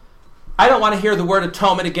what? I don't want to hear the word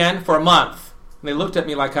atonement again for a month. And they looked at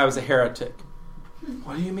me like I was a heretic.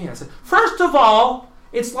 What do you mean? I said, first of all,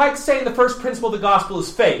 it's like saying the first principle of the gospel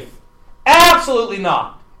is faith. Absolutely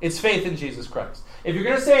not. It's faith in Jesus Christ. If you're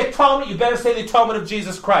going to say atonement, you better say the atonement of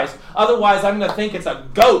Jesus Christ. Otherwise, I'm going to think it's a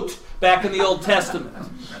goat back in the Old Testament.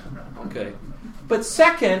 Okay. But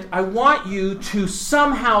second, I want you to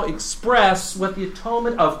somehow express what the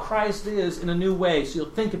atonement of Christ is in a new way, so you'll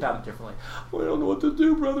think about it differently. Well, I don't know what to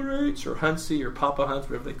do, Brother H, or Huntsy, or Papa Hunt,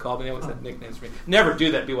 whatever they call me. They always had nicknames for me. Never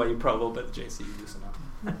do that BYU Provo, but JC, you do somehow.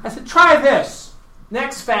 I said, try this.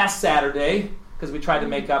 Next Fast Saturday, because we tried to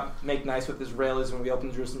make nice with Israelis when we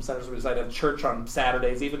opened Jerusalem Center, so we decided to have church on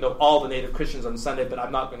Saturdays, even though all the native Christians on Sunday, but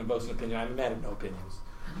I'm not going to boast an opinion. I'm a man of no opinions.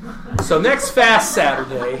 So next Fast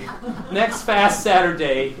Saturday,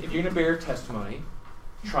 if you're going to bear testimony,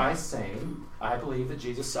 try saying, I believe that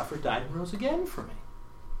Jesus suffered, died, and rose again for me.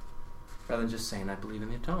 Rather than just saying, I believe in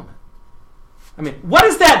the atonement. I mean, what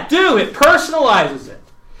does that do? It personalizes it.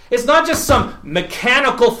 It's not just some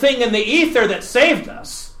mechanical thing in the ether that saved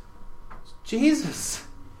us. It's Jesus.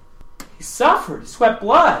 He suffered. He sweat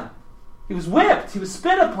blood. He was whipped. He was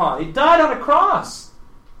spit upon. He died on a cross.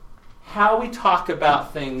 How we talk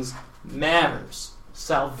about things matters.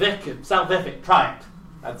 Salvific. Try it.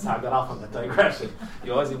 That's how I got off on that digression.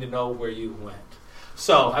 You always need to know where you went.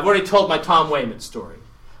 So, I've already told my Tom Wayman story.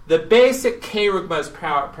 The basic kerygma is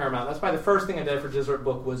paramount. That's why the first thing I did for Deseret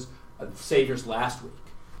Book was Savior's Last Week.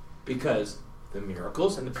 Because the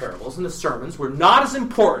miracles and the parables and the sermons were not as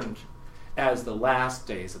important as the last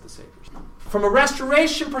days of the Savior's. From a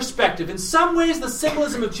restoration perspective, in some ways the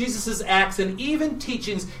symbolism of Jesus' acts and even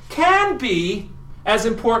teachings can be as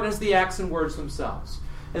important as the acts and words themselves.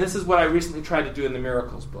 And this is what I recently tried to do in the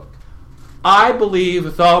Miracles book. I believe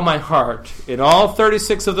with all my heart in all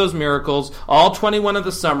 36 of those miracles, all 21 of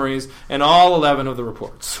the summaries, and all 11 of the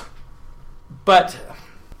reports. But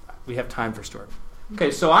we have time for story. Okay,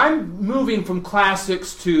 so I'm moving from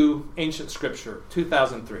classics to ancient scripture,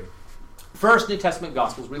 2003. First New Testament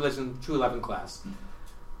Gospels, Religion 211 class.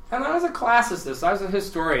 And I was a classicist. I was a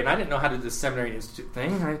historian. I didn't know how to do the Seminary Institute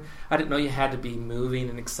thing. I didn't know you had to be moving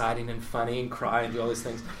and exciting and funny and cry and do all these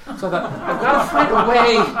things. So I thought, I've got to find a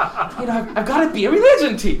way, I've got to be a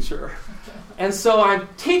religion teacher. And so I'm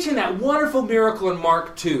teaching that wonderful miracle in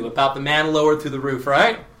Mark 2 about the man lowered through the roof,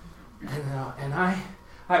 right? And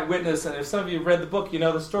I witnessed, and if some of you have read the book, you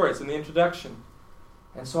know the story. It's in the introduction.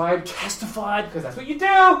 And so I testified, because that's what you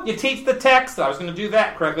do. You teach the text. I was going to do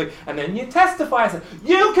that correctly. And then you testify. I said,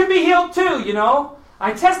 you can be healed too, you know.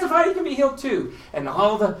 I testified you can be healed too. And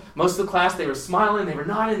most of the class, they were smiling, they were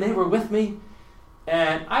nodding, they were with me.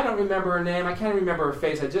 And I don't remember her name. I can't remember her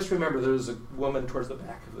face. I just remember there was a woman towards the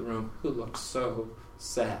back of the room who looked so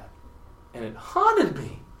sad. And it haunted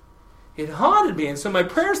me. It haunted me. And so my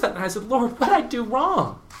prayers that night, I said, Lord, what did I do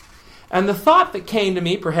wrong? And the thought that came to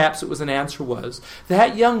me, perhaps it was an answer, was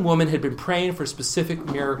that young woman had been praying for a specific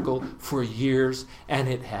miracle for years, and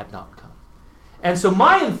it had not come. And so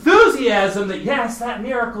my enthusiasm that, yes, that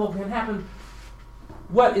miracle can happen,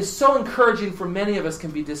 what is so encouraging for many of us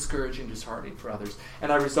can be discouraging, disheartening for others.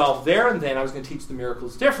 And I resolved there and then I was going to teach the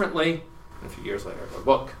miracles differently. And a few years later, I wrote a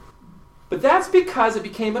book. But that's because it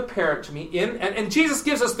became apparent to me, and Jesus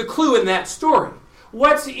gives us the clue in that story.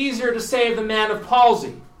 What's easier to say of the man of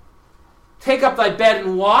palsy? Take up thy bed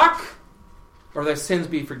and walk, or thy sins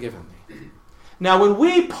be forgiven thee. Now, when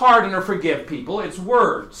we pardon or forgive people, it's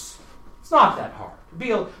words. It's not that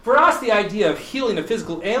hard. For us, the idea of healing a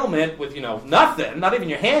physical ailment with, nothing, not even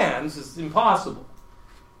your hands, is impossible.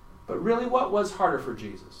 But really, what was harder for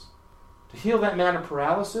Jesus? To heal that man of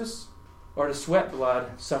paralysis, or to sweat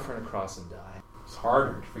blood, suffer on a cross and die? It's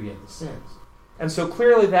harder to forgive the sins. And so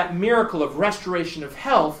clearly that miracle of restoration of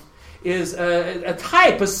health is a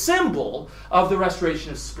type, a symbol of the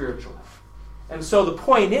restoration of spiritual health. And so the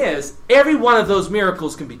point is, every one of those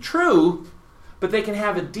miracles can be true, but they can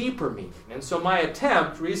have a deeper meaning. And so my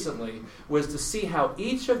attempt recently was to see how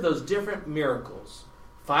each of those different miracles,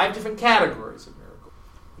 5 different categories of miracles,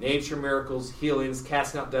 nature miracles, healings,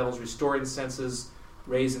 casting out devils, restoring senses,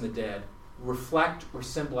 raising the dead, reflect or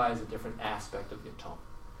symbolize a different aspect of the atonement.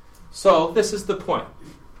 So this is the point.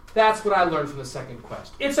 That's what I learned from the second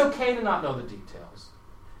quest. It's okay to not know the details.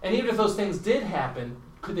 And even if those things did happen,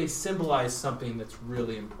 could they symbolize something that's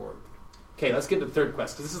really important? Okay, let's get to the third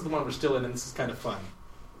quest, because this is the one we're still in, and this is kind of fun.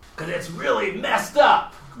 Because it's really messed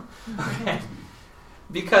up. Okay.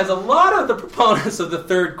 Because a lot of the proponents of the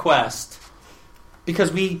third quest,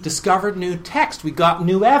 because we discovered new text, we got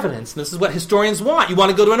new evidence, and this is what historians want. You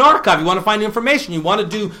want to go to an archive, you want to find new information, you want to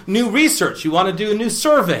do new research, you want to do a new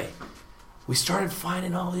survey. We started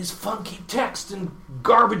finding all these funky texts and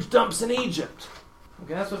garbage dumps in Egypt.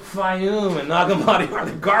 Okay, that's what Fayum and Nag Hammadi are,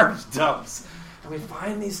 the garbage dumps. And we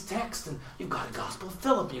find these texts, and you've got a Gospel of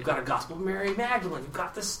Philip, you've got a Gospel of Mary Magdalene, you've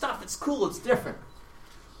got this stuff, it's cool, it's different.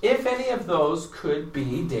 If any of those could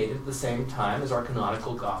be dated at the same time as our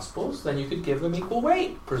canonical Gospels, then you could give them equal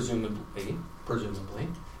weight, presumably.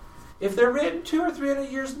 If they're written 200 or 300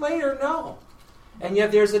 years later, no. And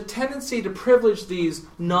yet there's a tendency to privilege these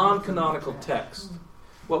non-canonical texts,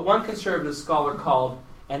 what one conservative scholar called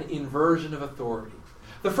an inversion of authority.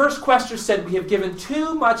 The first quester said we have given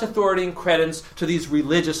too much authority and credence to these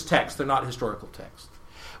religious texts. They're not historical texts.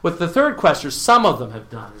 With the third quester, some of them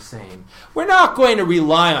have done the same. We're not going to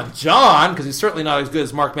rely on John, because he's certainly not as good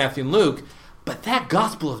as Mark, Matthew, and Luke, but that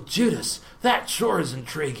Gospel of Judas, that sure is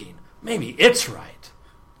intriguing. Maybe it's right.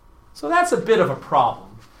 So that's a bit of a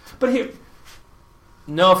problem. But here,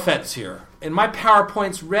 no offense here. In my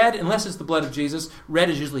PowerPoints, red, unless it's the blood of Jesus,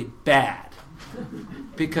 red is usually bad.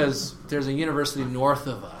 Because there's a university north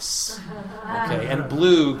of us. Okay, and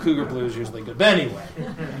blue, cougar blue, is usually good. But anyway,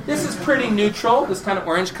 this is pretty neutral. This kind of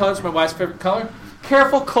orange color is my wife's favorite color.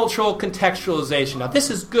 Careful cultural contextualization. Now, this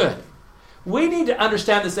is good. We need to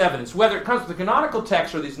understand this evidence, whether it comes from the canonical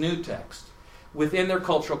text or these new texts, within their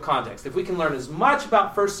cultural context. If we can learn as much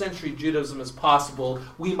about first century Judaism as possible,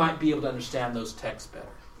 we might be able to understand those texts better.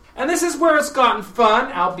 And this is where it's gotten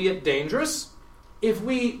fun, albeit dangerous. If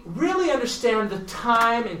we really understand the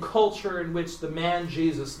time and culture in which the man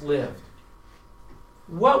Jesus lived,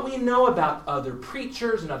 what we know about other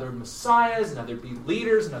preachers and other messiahs and other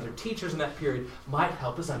leaders and other teachers in that period might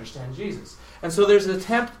help us understand Jesus. And so there's an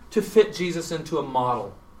attempt to fit Jesus into a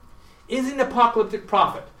model. Is he an apocalyptic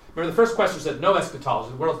prophet? Remember, the first question said, no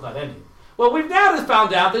eschatology, the world's not ending. Well, we've now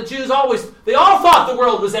found out that Jews they all thought the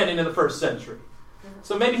world was ending in the first century.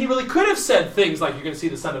 So maybe he really could have said things like, you're going to see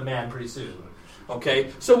the Son of Man pretty soon.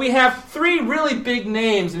 Okay, so we have 3 really big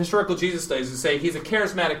names in historical Jesus studies who say he's a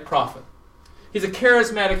charismatic prophet. He's a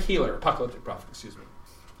charismatic healer, apocalyptic prophet, excuse me.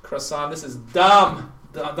 Crossan, this is dumb.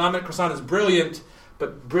 Dominic Crossan is brilliant,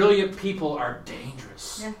 but brilliant people are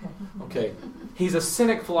dangerous. Okay, he's a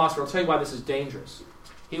cynic philosopher. I'll tell you why this is dangerous.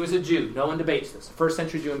 He was a Jew. No one debates this. A first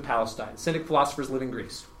century Jew in Palestine. Cynic philosophers live in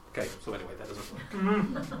Greece. Okay, so anyway, that doesn't work.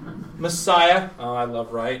 Messiah, oh, I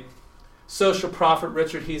love right. Social prophet,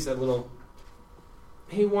 Richard, he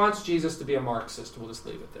wants Jesus to be a Marxist. We'll just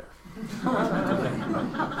leave it there. Okay.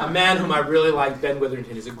 A man whom I really like, Ben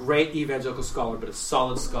Witherington. He's a great evangelical scholar, but a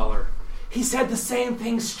solid scholar. He said the same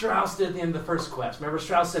thing Strauss did at the end of the first quest. Remember,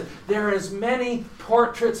 Strauss said, there are as many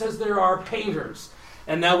portraits as there are painters.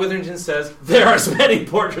 And now Witherington says, there are as many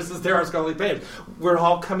portraits as there are scholarly painters. We're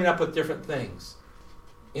all coming up with different things.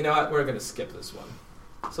 You know what? We're going to skip this one.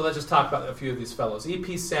 So let's just talk about a few of these fellows.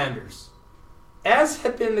 E.P. Sanders. as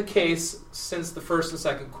had been the case since the first and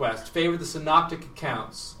second quest, favored the synoptic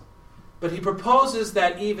accounts, but he proposes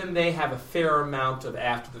that even they have a fair amount of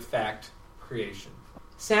after-the-fact creation.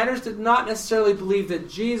 Sanders did not necessarily believe that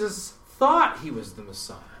Jesus thought he was the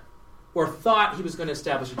Messiah, or thought he was going to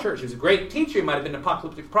establish a church. He was a great teacher, he might have been an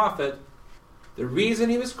apocalyptic prophet. The reason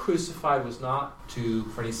he was crucified was not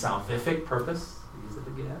for any salvific purpose, use it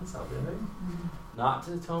again, salvific, not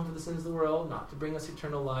to atone for the sins of the world, not to bring us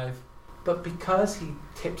eternal life, but because he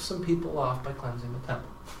tipped some people off by cleansing the temple.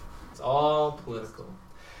 It's all political.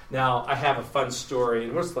 Now, I have a fun story,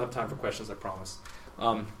 and we'll still have time for questions, I promise.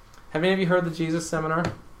 Have any of you heard the Jesus Seminar?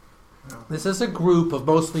 No. This is a group of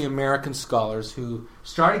mostly American scholars who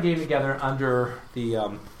started getting together under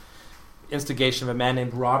the instigation of a man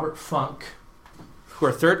named Robert Funk, who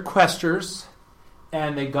are third questers,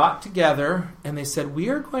 and they got together and they said, we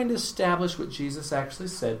are going to establish what Jesus actually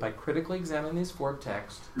said by critically examining these 4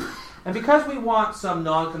 texts. And because we want some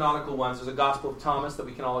non-canonical ones, there's a Gospel of Thomas that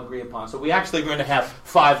we can all agree upon. So we actually are going to have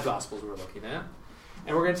 5 Gospels we're looking at.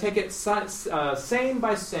 And we're going to take it sane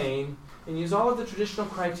by sane and use all of the traditional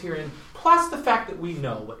criterion, plus the fact that we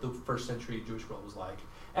know what the first century Jewish world was like.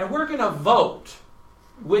 And we're going to vote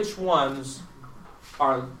which ones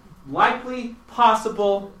are likely,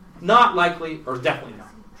 possible, not likely, or definitely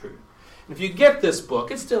not true. And if you get this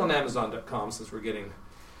book, it's still on Amazon.com since we're getting...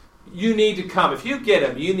 You need to come. If you get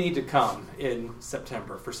them, you need to come in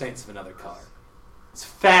September for Saints of Another Color. It's a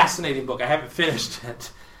fascinating book. I haven't finished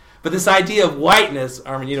it. But this idea of whiteness,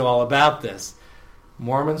 Armin, you know all about this.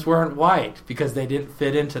 Mormons weren't white because they didn't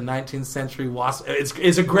fit into 19th century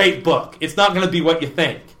It's a great book. It's not going to be what you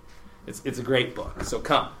think. It's a great book. So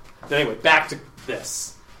come. But anyway, back to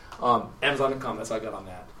this. Amazon.com, that's all I got on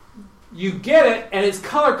that. You get it, and it's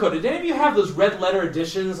color-coded. Did any of you have those red-letter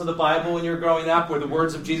editions of the Bible when you were growing up where the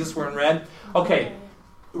words of Jesus were in red? Okay,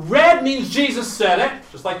 red means Jesus said it,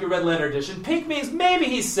 just like your red-letter edition. Pink means maybe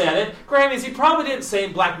he said it. Gray means he probably didn't say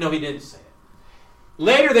it. Black, no, he didn't say it.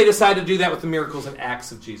 Later, they decided to do that with the miracles and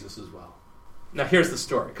acts of Jesus as well. Now, here's the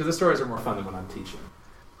story, because the stories are more fun than when I'm teaching.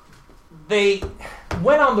 They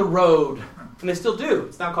went on the road, and they still do.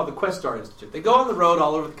 It's now called the Questar Institute. They go on the road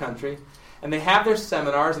all over the country, and they have their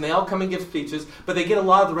seminars, and they all come and give speeches, but they get a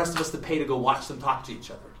lot of the rest of us to pay to go watch them talk to each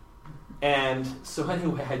other. And so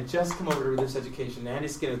anyway, I had just come over to religious education, and Andy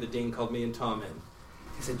Skinner, the dean, called me and Tom in.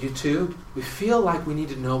 He said, you two, we feel like we need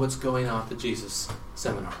to know what's going on at the Jesus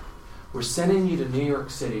Seminar. We're sending you to New York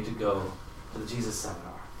City to go to the Jesus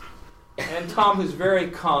Seminar. And Tom, who's very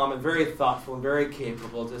calm and very thoughtful and very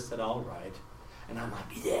capable, just said, all right. And I'm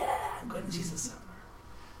like, yeah, I'm going to Jesus Seminar.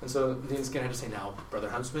 And so Dean Skinner had to say, now, Brother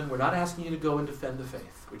Huntsman, we're not asking you to go and defend the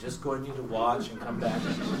faith. We're just going you to watch and come back.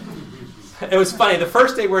 It was funny. The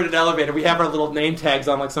first day we're in an elevator, we have our little name tags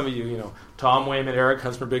on, like some of you, Tom Wayman, Eric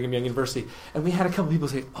Huntsman, Brigham Young University. And we had a couple people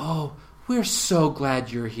say, oh, we're so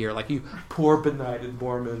glad you're here. Like you poor benighted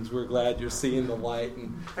Mormons, we're glad you're seeing the light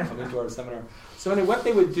and coming to our seminar. So anyway, what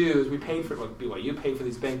they would do is we paid for, BYU paid for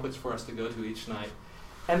these banquets for us to go to each night.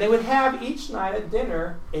 And they would have each night at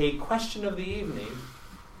dinner a question of the evening.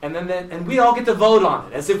 And we'd all get to vote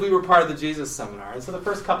on it, as if we were part of the Jesus Seminar. And so the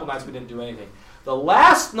first couple nights we didn't do anything. The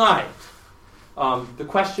last night, the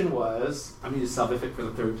question was, I'm going to use salvific for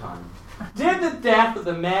the 3rd time. Did the death of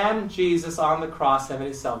the man Jesus on the cross have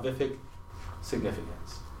any salvific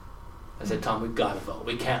significance? I said, Tom, we've got to vote.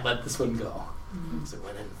 We can't let this one go. So we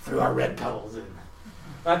went and threw our red pebbles in.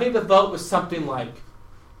 And I think the vote was something like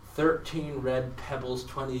 13 red pebbles,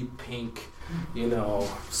 20 pink,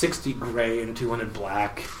 60 gray and 200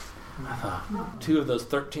 black. I thought 2 of those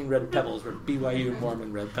 13 red pebbles were BYU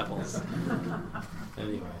Mormon red pebbles.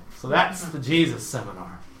 Anyway, so that's the Jesus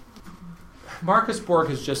Seminar. Marcus Borg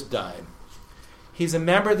has just died. He's a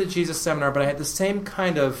member of the Jesus Seminar, but I had the same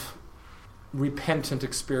kind of repentant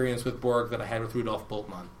experience with Borg that I had with Rudolf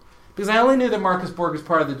Bultmann. Because I only knew that Marcus Borg was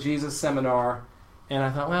part of the Jesus Seminar, and I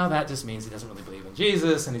thought, well, that just means he doesn't really believe in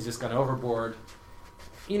Jesus, and he's just gone overboard.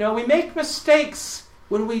 We make mistakes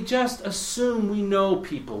when we just assume we know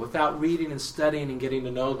people without reading and studying and getting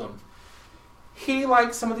to know them. He,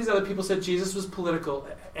 like some of these other people, said Jesus was political,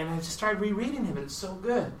 and I just started rereading him, and it's so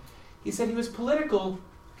good. He said he was political,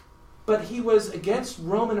 but he was against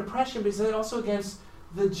Roman oppression, but he said also against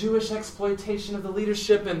the Jewish exploitation of the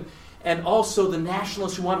leadership and also the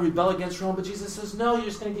nationalists who want to rebel against Rome. But Jesus says, no, you're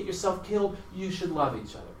just going to get yourself killed. You should love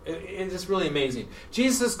each other. It's just really amazing.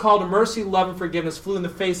 Jesus' call to mercy, love, and forgiveness flew in the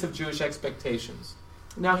face of Jewish expectations.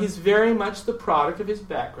 Now, he's very much the product of his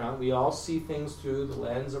background. We all see things through the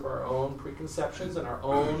lens of our own preconceptions and our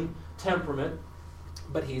own temperament.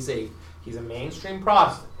 But he's a mainstream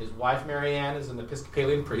Protestant. His wife, Mary Ann, is an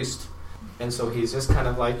Episcopalian priest. And so he's just kind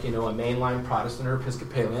of like, a mainline Protestant or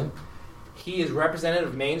Episcopalian. He is representative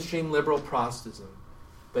of mainstream liberal Protestantism.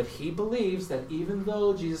 But he believes that even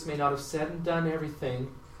though Jesus may not have said and done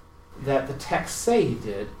everything that the texts say he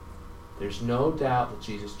did, there's no doubt that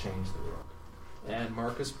Jesus changed the world. And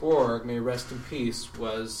Marcus Borg, may rest in peace,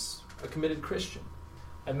 was a committed Christian.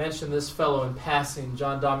 I mentioned this fellow in passing,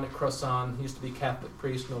 John Dominic Crossan. He used to be a Catholic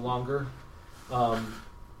priest, no longer.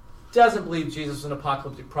 Doesn't believe Jesus was an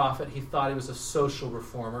apocalyptic prophet. He thought he was a social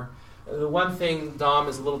reformer. The one thing Dom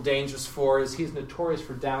is a little dangerous for is he's notorious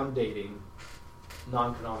for downdating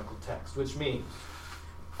non-canonical texts, which means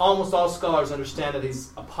almost all scholars understand that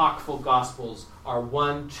these apocryphal Gospels are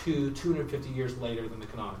 250 years later than the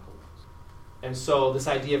canonical ones. And so this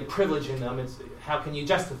idea of privileging them, how can you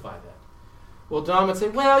justify that? Well, Dom would say,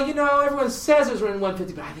 everyone says it was written in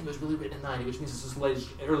 150, but I think it was really written in 90, which means it's as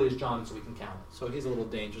early as John, so we can count it. So he's a little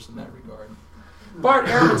dangerous in that regard. Bart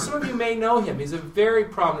Ehrman, some of you may know him. He's a very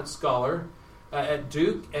prominent scholar at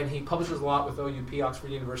Duke, and he publishes a lot with OUP,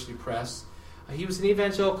 Oxford University Press. He was an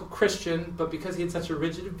evangelical Christian, but because he had such a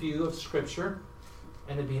rigid view of Scripture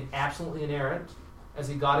and had been absolutely inerrant, as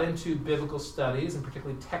he got into biblical studies, and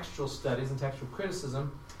particularly textual studies and textual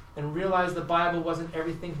criticism, and realized the Bible wasn't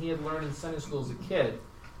everything he had learned in Sunday school as a kid,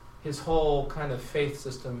 his whole kind of faith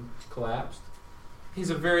system collapsed. He's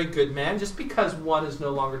a very good man. Just because one is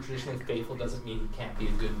no longer traditionally faithful doesn't mean he can't be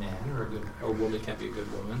a good man, or a woman can't be a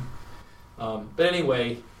good woman. But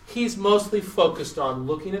anyway, he's mostly focused on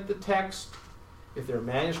looking at the text. If there are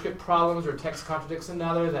manuscript problems or text contradicts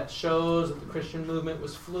another, that shows that the Christian movement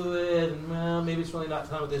was fluid, and maybe it's really not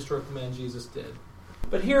telling what the historical man Jesus did.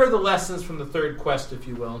 But here are the lessons from the third quest, if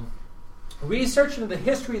you will. Research into the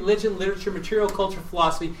history, religion, literature, material culture,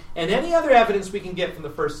 philosophy, and any other evidence we can get from the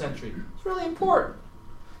first century. It's really important.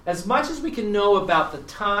 As much as we can know about the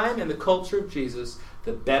time and the culture of Jesus,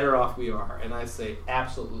 the better off we are. And I say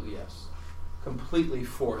absolutely yes. Completely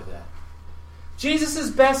for that. Jesus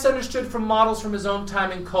is best understood from models from his own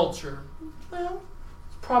time and culture. Well,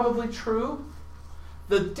 it's probably true.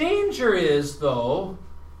 The danger is, though,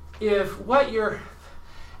 if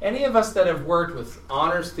any of us that have worked with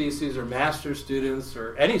honors theses or master's students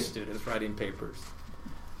or any students writing papers,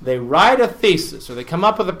 they write a thesis or they come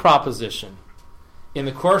up with a proposition in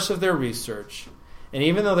the course of their research, and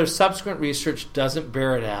even though their subsequent research doesn't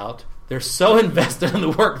bear it out, they're so invested in the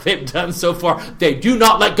work they've done so far, they do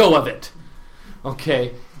not let go of it.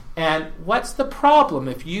 Okay, and what's the problem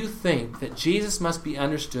if you think that Jesus must be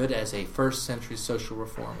understood as a first century social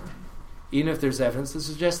reformer, even if there's evidence that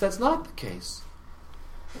suggests that's not the case?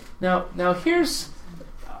 Now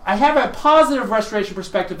I have a positive restoration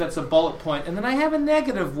perspective that's a bullet point, and then I have a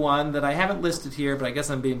negative one that I haven't listed here, but I guess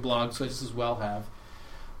I'm being blogged, so I just as well have.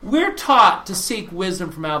 We're taught to seek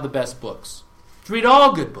wisdom from out of the best books, to read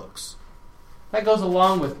all good books. That goes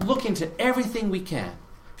along with looking to everything we can.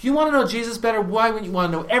 If you want to know Jesus better, why wouldn't you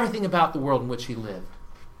want to know everything about the world in which he lived?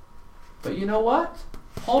 But you know what?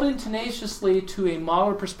 Holding tenaciously to a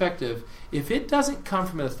model perspective, if it doesn't come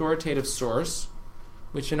from an authoritative source,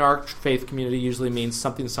 which in our faith community usually means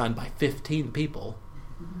something signed by 15 people,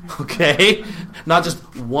 okay? Not just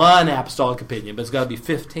one apostolic opinion, but it's got to be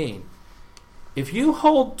 15. If you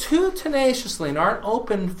hold too tenaciously and aren't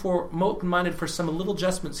open-minded for some little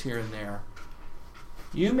adjustments here and there,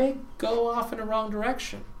 you may go off in a wrong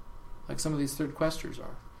direction, like some of these third questers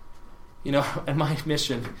are. In my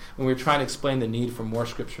mission, when we were trying to explain the need for more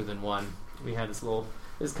scripture than one, we had this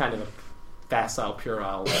is kind of a facile,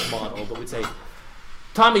 puerile model, but we'd say,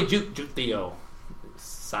 Tommy Juke Theo,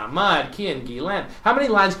 Samad, Kian, Gilan. How many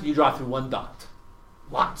lines can you draw through one dot?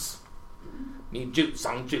 Lots. Me Juke,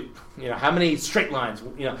 Sang Juke. How many straight lines?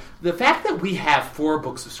 The fact that we have 4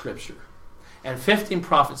 books of scripture and 15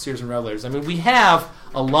 prophets, seers, and revelators. We have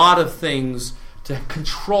a lot of things to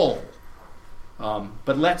control.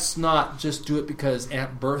 But let's not just do it because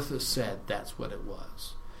Aunt Bertha said that's what it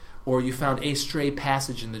was. Or you found a stray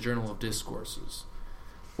passage in the Journal of Discourses.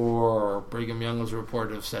 Or Brigham Young was reported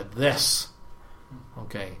to have said this.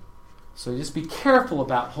 Okay. So just be careful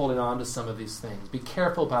about holding on to some of these things. Be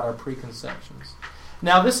careful about our preconceptions.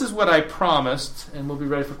 Now, this is what I promised, and we'll be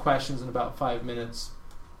ready for questions in about 5 minutes.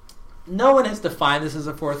 No one has defined this as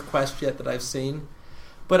a fourth quest yet that I've seen,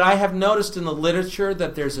 but I have noticed in the literature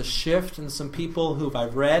that there's a shift in some people who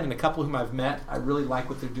I've read and a couple whom I've met. I really like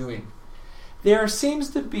what they're doing. There seems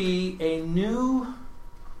to be a new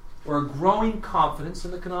or a growing confidence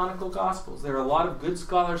in the canonical Gospels. There are a lot of good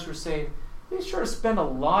scholars who are saying, we sure spent a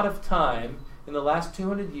lot of time in the last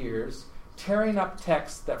 200 years tearing up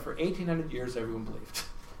texts that for 1,800 years everyone believed.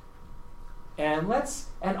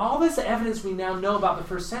 And all this evidence we now know about the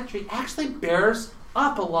first century actually bears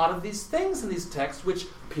up a lot of these things in these texts which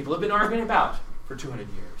people have been arguing about for 200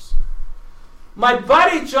 years. My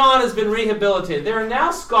buddy John has been rehabilitated. There are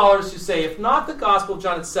now scholars who say, if not the Gospel of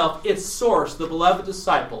John itself, its source, the beloved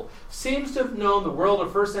disciple, seems to have known the world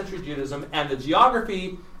of first century Judaism and the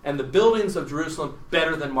geography and the buildings of Jerusalem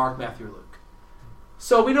better than Mark, Matthew, or Luke.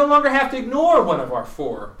 So we no longer have to ignore one of our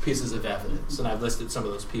 4 pieces of evidence, and I've listed some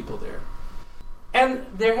of those people there. And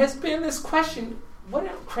there has been this question, what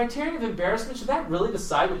criterion of embarrassment, should that really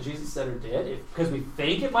decide what Jesus said or did? Because we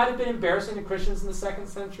think it might have been embarrassing to Christians in the 2nd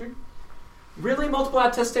century? Really, multiple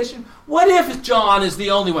attestation? What if John is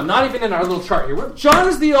the only one, not even in our little chart here, what if John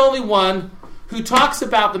is the only one who talks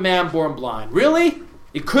about the man born blind? Really?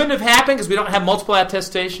 It couldn't have happened because we don't have multiple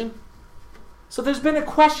attestation? So there's been a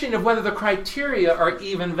question of whether the criteria are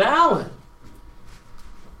even valid.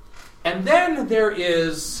 And then there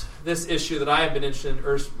is this issue that I have been interested in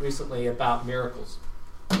recently about miracles.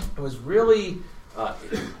 I was really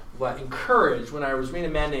encouraged when I was reading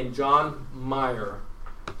a man named John Meyer.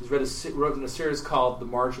 He's wrote in a series called The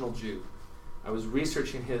Marginal Jew. I was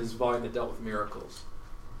researching his volume that dealt with miracles.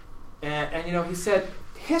 And he said,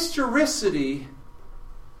 historicity,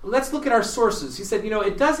 let's look at our sources. He said,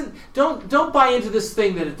 it doesn't, don't buy into this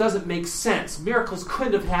thing that it doesn't make sense. Miracles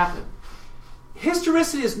couldn't have happened.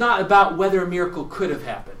 Historicity is not about whether a miracle could have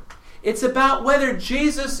happened. It's about whether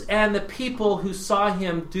Jesus and the people who saw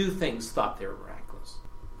him do things thought they were miraculous.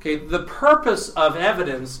 Okay, the purpose of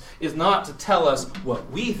evidence is not to tell us what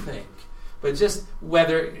we think, but just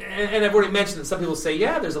whether, and I've already mentioned that some people say,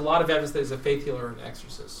 yeah, there's a lot of evidence that he's a faith healer or an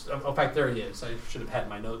exorcist. In fact, there he is. I should have had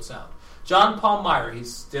my notes out. John Paul Meyer,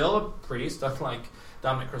 he's still a priest, unlike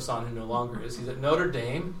Dominic Crossan, who no longer is. He's at Notre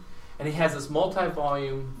Dame, and he has this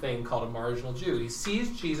multi-volume thing called A Marginal Jew. He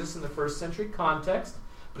sees Jesus in the 1st century context,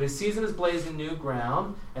 but he sees him as blazing new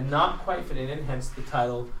ground and not quite fitting in, hence the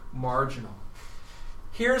title Marginal.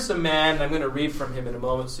 Here's a man, I'm going to read from him in a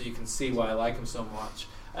moment so you can see why I like him so much.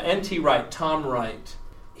 N.T. Wright, Tom Wright.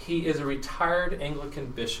 He is a retired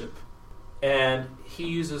Anglican bishop, and he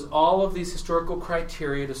uses all of these historical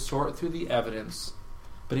criteria to sort through the evidence,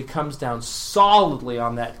 but he comes down solidly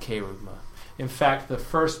on that kerygma. In fact, the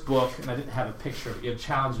first book, and I didn't have a picture of it, you have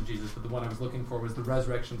Challenge of Jesus, but the one I was looking for was The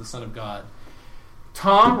Resurrection of the Son of God.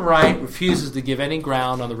 Tom Wright refuses to give any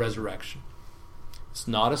ground on the resurrection. It's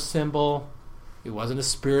not a symbol. It wasn't a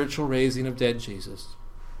spiritual raising of dead Jesus.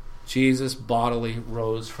 Jesus bodily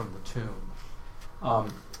rose from the tomb.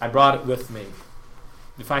 I brought it with me.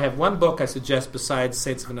 If I have one book I suggest besides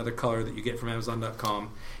Saints of Another Color that you get from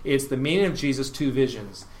Amazon.com, it's The Meaning of Jesus' Two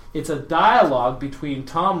Visions. It's a dialogue between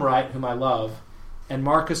Tom Wright, whom I love, and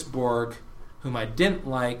Marcus Borg, whom I didn't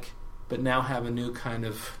like, but now have a new kind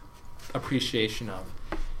of appreciation of.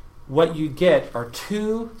 What you get are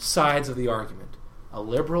 2 sides of the argument, a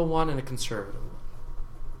liberal one and a conservative one.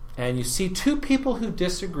 And you see 2 people who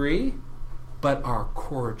disagree, but are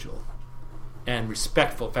cordial and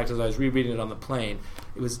respectful. In fact, as I was rereading it on the plane,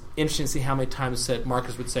 it was interesting to see how many times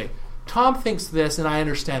Marcus would say, Tom thinks this, and I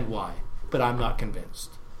understand why, but I'm not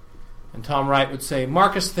convinced. And Tom Wright would say,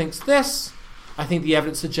 Marcus thinks this, I think the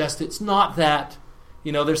evidence suggests it's not that.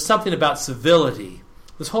 There's something about civility.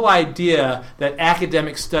 This whole idea that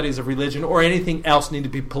academic studies of religion or anything else need to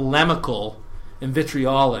be polemical and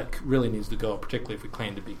vitriolic really needs to go, particularly if we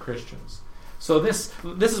claim to be Christians. So this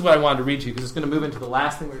is what I wanted to read to you, because it's going to move into the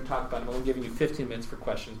last thing we're going to talk about. I'm only giving you 15 minutes for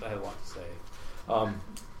questions, but I had a lot to say.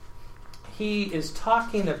 He is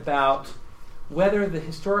talking about whether the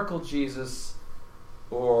historical Jesus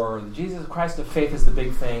or the Jesus Christ of faith is the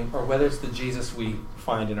big thing, or whether it's the Jesus we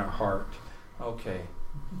find in our heart. Okay.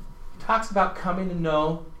 He talks about coming to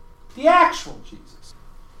know the actual Jesus.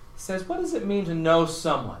 He says, what does it mean to know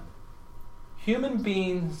someone? Humans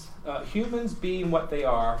being what they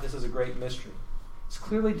are, this is a great mystery. It's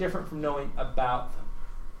clearly different from knowing about them.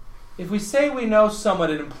 If we say we know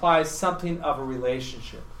someone, it implies something of a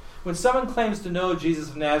relationship. When someone claims to know Jesus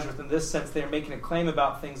of Nazareth in this sense, they are making a claim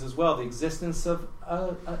about things as well, the existence of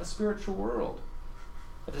a spiritual world.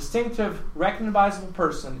 A distinctive, recognizable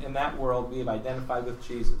person in that world we have identified with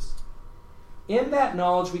Jesus. In that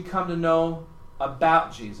knowledge, we come to know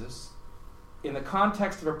about Jesus. In the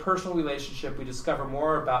context of a personal relationship, we discover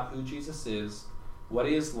more about who Jesus is, what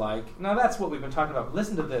he is like. Now, that's what we've been talking about. But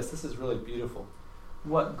listen to this. This is really beautiful.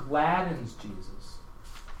 What gladdens Jesus,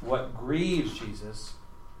 what grieves Jesus,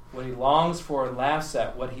 what he longs for and laughs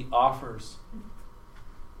at, what he offers.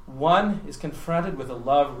 One is confronted with a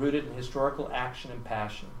love rooted in historical action and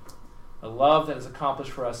passion, a love that has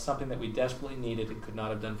accomplished for us something that we desperately needed and could not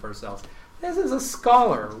have done for ourselves. This is a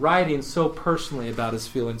scholar writing so personally about his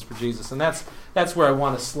feelings for Jesus, and that's where I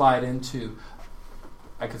want to slide into.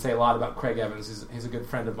 I could say a lot about Craig Evans. He's a good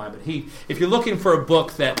friend of mine. But if you're looking for a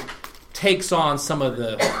book that takes on some of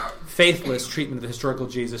the faithless treatment of the historical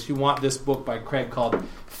Jesus, you want this book by Craig called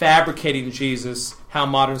Fabricating Jesus, How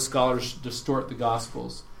Modern Scholars Distort the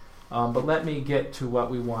Gospels. But let me get to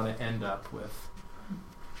what we want to end up with.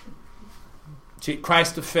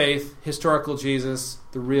 Christ of faith, historical Jesus,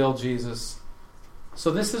 the real Jesus. So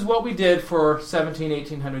this is what we did for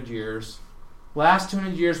 1800 years. Last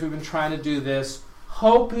 200 years we've been trying to do this,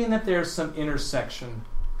 hoping that there's some intersection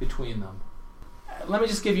between them. Let me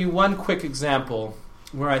just give you one quick example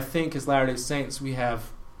where I think as Latter-day Saints we have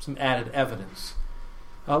some added evidence.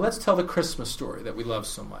 Let's tell the Christmas story that we love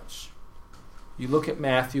so much. You look at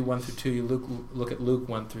Matthew 1 through 2, you look at Luke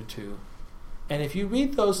 1 through 2. And if you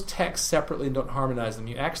read those texts separately and don't harmonize them,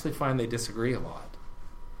 you actually find they disagree a lot.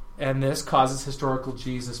 And this causes historical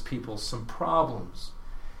Jesus people some problems.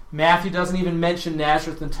 Matthew doesn't even mention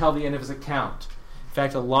Nazareth until the end of his account. In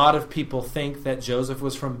fact, a lot of people think that Joseph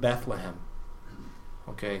was from Bethlehem.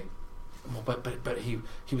 Okay, well, but he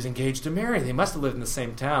was engaged to Mary. They must have lived in the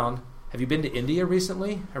same town. Have you been to India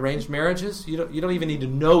recently? Arranged marriages? You don't even need to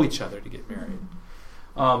know each other to get married.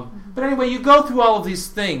 But anyway, you go through all of these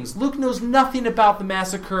things. Luke knows nothing about the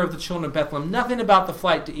massacre of the children of Bethlehem, nothing about the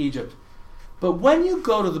flight to Egypt. But when you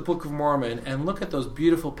go to the Book of Mormon and look at those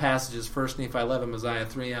beautiful passages, 1 Nephi 11, Mosiah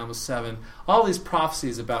 3, Amos 7, all these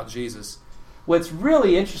prophecies about Jesus, what's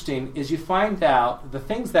really interesting is you find out the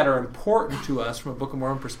things that are important to us from a Book of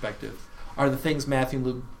Mormon perspective are the things Matthew and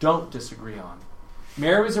Luke don't disagree on.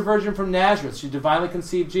 Mary was a virgin from Nazareth. She divinely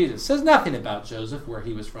conceived Jesus. Says nothing about Joseph, where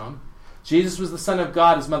he was from. Jesus was the Son of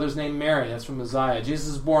God. His mother's name Mary. That's from Mosiah. Jesus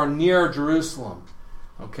is born near Jerusalem.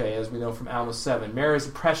 Okay, as we know from Amos 7. Mary is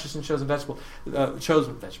a precious and chosen vessel. It's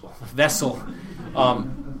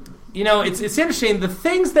interesting. The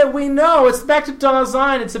things that we know, it's back to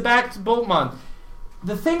Dasein, it's back to Bultmann.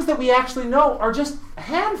 The things that we actually know are just a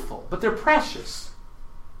handful, but they're precious.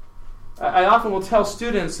 I often will tell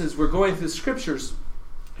students as we're going through the scriptures,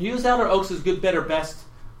 use Elder Oaks' good, better, best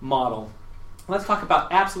model. Let's talk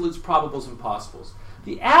about absolutes, probables, and possibles.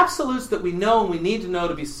 The absolutes that we know and we need to know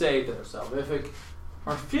to be saved that are salvific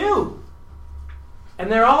are few.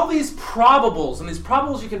 And there are all these probables, and these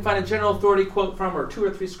probables you can find a general authority quote from or 2 or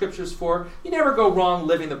 3 scriptures for. You never go wrong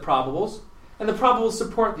living the probables, and the probables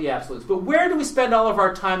support the absolutes. But where do we spend all of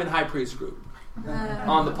our time in high priest group?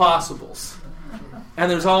 On the possibles. And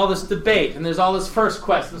there's all this debate, and there's all this first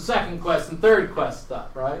quest, and second quest, and third quest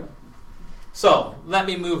stuff, right? So, let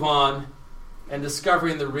me move on and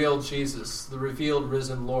discovering the real Jesus, the revealed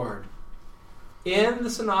risen Lord. In the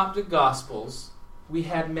Synoptic Gospels, we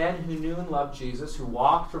had men who knew and loved Jesus, who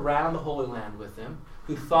walked around the Holy Land with him,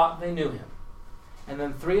 who thought they knew him. And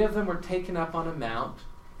then 3 of them were taken up on a mount,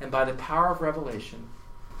 and by the power of revelation,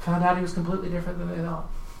 found out he was completely different than they thought.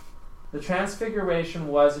 The Transfiguration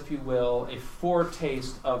was, if you will, a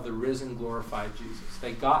foretaste of the risen, glorified Jesus.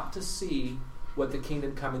 They got to see what the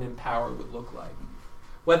kingdom coming in power would look like.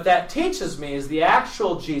 What that teaches me is the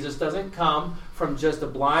actual Jesus doesn't come from just a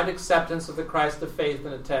blind acceptance of the Christ of faith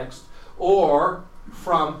in a text or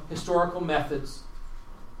from historical methods.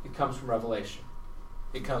 It comes from revelation.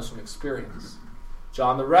 It comes from experience.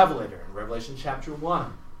 John the Revelator in Revelation chapter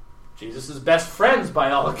 1. Jesus' best friends,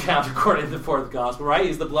 by all accounts, according to the 4th Gospel, right?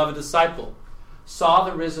 He's the beloved disciple. Saw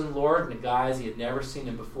the risen Lord in a guise he had never seen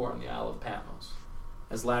him before in the Isle of Patmos.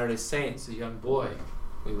 As Latter-day Saints, a young boy,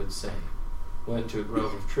 we would say, went to a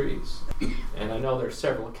grove of trees. And I know there are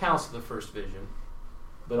several accounts of the first vision,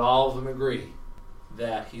 but all of them agree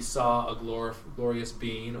that he saw a glorious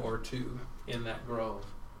being or 2 in that grove.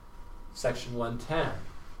 Section 110,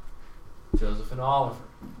 Joseph and Oliver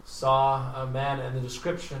saw a man, and the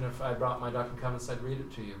description, if I brought my Doctrine and Covenants, I'd read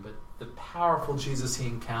it to you, but the powerful Jesus he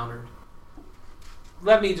encountered.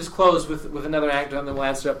 Let me just close with another anecdote, and then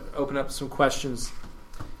we'll open up some questions.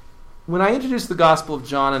 When I introduce the Gospel of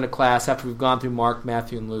John in a class after we've gone through Mark,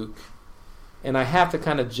 Matthew, and Luke, and I have to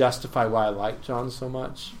kind of justify why I like John so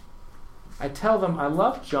much, I tell them I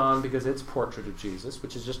love John because its portrait of Jesus,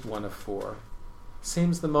 which is just one of 4,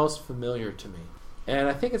 seems the most familiar to me. And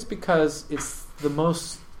I think it's because it's the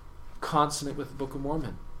most consonant with the Book of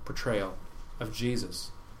Mormon portrayal of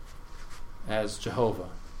Jesus as Jehovah,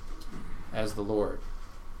 as the Lord.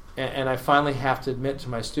 And I finally have to admit to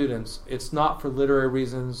my students, it's not for literary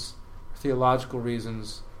reasons, theological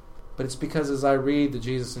reasons, but it's because as I read the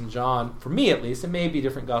Jesus in John, for me at least, it may be a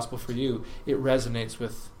different gospel for you, it resonates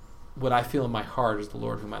with what I feel in my heart as the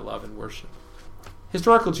Lord whom I love and worship.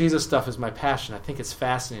 Historical Jesus stuff is my passion. I think it's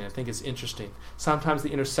fascinating. I think it's interesting. Sometimes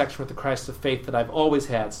the intersection with the Christ of faith that I've always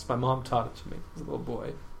had since my mom taught it to me as a little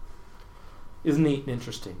boy is neat and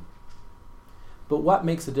interesting. But what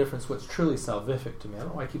makes a difference, what's truly salvific to me, I don't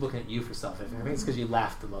know why I keep looking at you for salvific, I think it's because you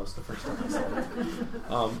laughed the most the first time I said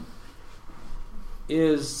it,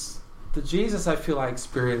 is the Jesus I feel I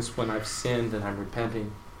experience when I've sinned and I'm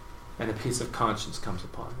repenting and a peace of conscience comes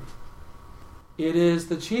upon me. It is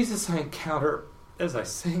the Jesus I encounter as I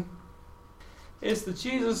sing. It's the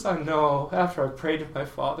Jesus I know after I've prayed to my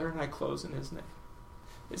Father and I close in His name.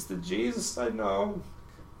 It's the Jesus I know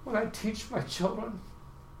when I teach my children.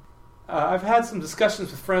 I've had some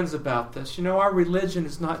discussions with friends about this. You know, our religion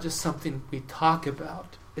is not just something we talk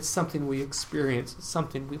about. It's something we experience. It's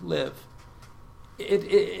something we live.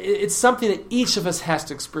 It's something that each of us has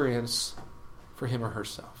to experience for him or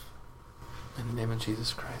herself. In the name of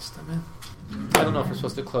Jesus Christ, amen. I don't know if we're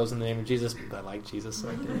supposed to close in the name of Jesus, but I like Jesus, so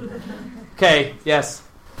I did. Okay, yes?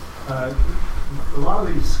 A lot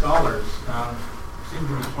of these scholars seem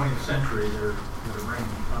to be 20th century. They're bringing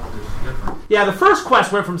up this different. Yeah, the first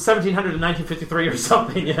quest went from 1700 to 1953 or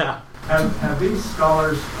something, yeah. Have these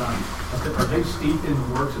scholars, are they steeped in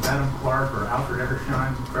the works of Adam Clarke or Alfred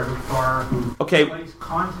Edersheim, Frederick Farr, who place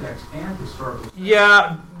context and historical...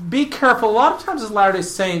 Yeah, be careful. A lot of times as Latter-day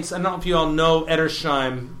Saints, I don't know if you all know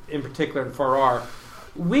Edersheim in particular and Farrar,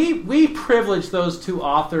 we privilege those two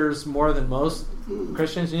authors more than most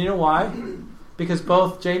Christians, and you know why? Because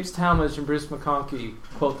both James Talmage and Bruce McConkie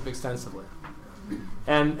quote them extensively.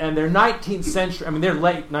 And they're 19th century, they're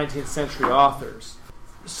late 19th century authors.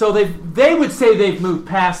 So they would say they've moved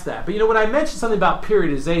past that. But when I mentioned something about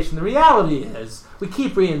periodization, the reality is we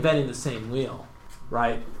keep reinventing the same wheel,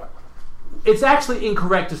 right? It's actually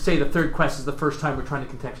incorrect to say the third quest is the first time we're trying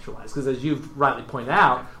to contextualize, because as you've rightly pointed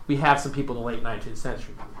out, we have some people in the late 19th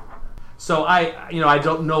century. So I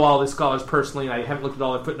don't know all the scholars personally, and I haven't looked at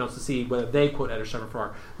all their footnotes to see whether they quote Edersheim or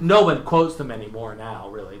Farrar. No one quotes them anymore now,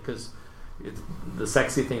 really, because the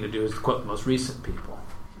sexy thing to do is to quote the most recent people.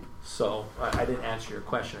 So I didn't answer your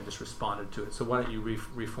question, I just responded to it. So why don't you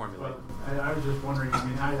reformulate? Well, I was just wondering,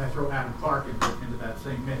 I throw Adam Clarke into that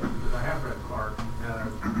same mix, because I have read Clarke.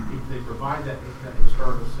 They provide that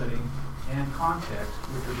historical setting and context,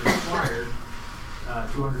 which is required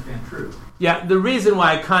to understand truth. Yeah, the reason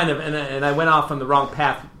why I and I went off on the wrong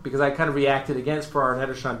path, because I kind of reacted against Farrar and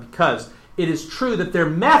Edersheim, because it is true that their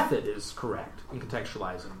method is correct in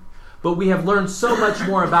contextualizing. But we have learned so much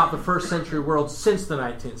more about the first century world since the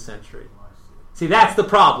 19th century. See, that's the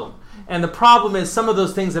problem. And the problem is some of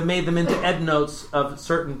those things have made them into endnotes of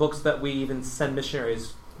certain books that we even send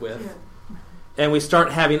missionaries with. Yeah. And we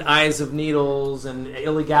start having eyes of needles and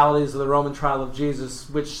illegalities of the Roman trial of Jesus,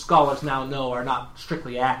 which scholars now know are not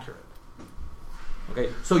strictly accurate. Okay,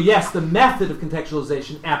 so yes, the method of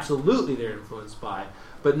contextualization, absolutely they're influenced by,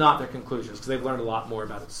 but not their conclusions, because they've learned a lot more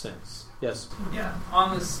about it since. Yes? Yeah,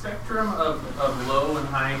 on the spectrum of low and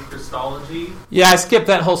high Christology... Yeah, I skipped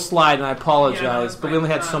that whole slide, and I apologize, but we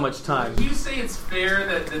only had so much time. Do you say it's fair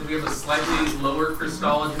that we have a slightly lower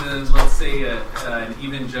Christology than, let's say, an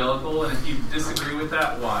evangelical? And if you disagree with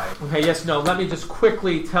that, why? Okay, yes, no. Let me just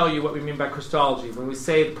quickly tell you what we mean by Christology. When we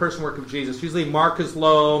say the person work of Jesus, usually Mark is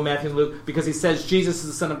low, Matthew and Luke, because he says Jesus is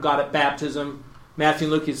the Son of God at baptism. Matthew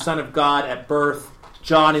and Luke is Son of God at birth.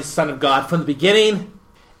 John is Son of God from the beginning.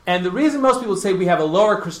 And the reason most people say we have a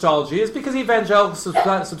lower Christology is because evangelicals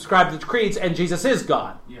subscribe to the creeds and Jesus is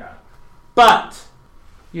God. Yeah. But,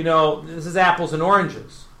 this is apples and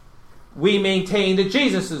oranges. We maintain that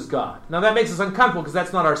Jesus is God. Now that makes us uncomfortable because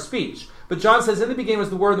that's not our speech. But John says, in the beginning was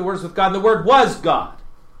the Word was with God, and the Word was God.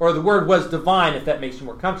 Or the Word was divine, if that makes you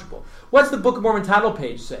more comfortable. What's the Book of Mormon title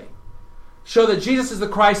page say? Show that Jesus is the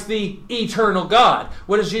Christ, the eternal God.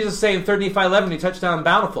 What does Jesus say in 3 Nephi 11 when he touched down on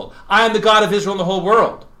Bountiful? I am the God of Israel and the whole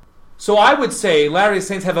world. So I would say Latter-day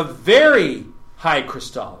Saints have a very high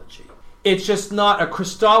Christology. It's just not a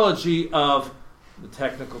Christology of, the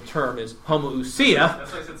technical term is homoousia.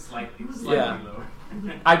 That's why I said slightly lower.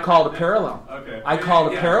 I'd call it a parallel. Okay. I'd call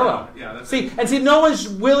it a parallel. Yeah, see, no one's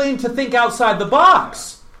willing to think outside the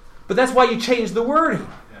box. But that's why you change the wording.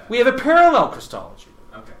 Yeah. We have a parallel Christology.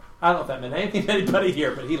 Okay. I don't know if that meant anything to anybody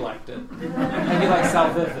here, but he liked it. And he likes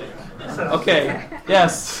salvific. Okay.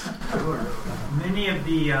 Yes. Many of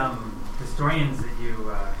the historians that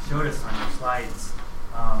you showed us on your slides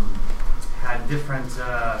had different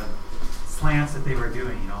slants that they were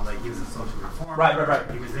doing. Like he was a social reformer.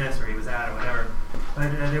 Right. He was this or he was that or whatever.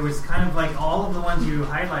 But there was kind of like all of the ones you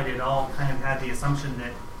highlighted all kind of had the assumption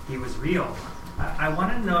that he was real. I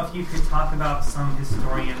wanted to know if you could talk about some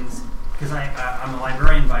historians, because I'm a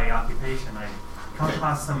librarian by occupation. I've come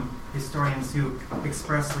across some historians who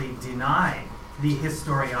expressly deny the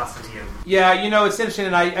historiosity of... Yeah, it's interesting,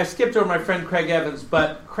 and I skipped over my friend Craig Evans,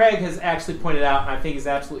 but Craig has actually pointed out, and I think he's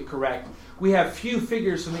absolutely correct, we have few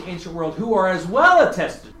figures from the ancient world who are as well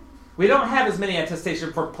attested. We don't have as many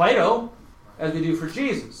attestations for Plato as we do for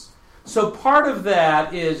Jesus. So part of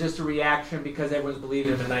that is just a reaction because everyone's believed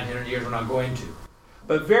him in 900 years, we're not going to.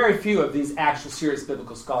 But very few of these actual serious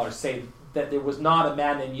biblical scholars say that there was not a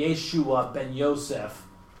man named Yeshua ben Yosef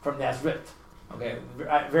from Nazareth. Okay,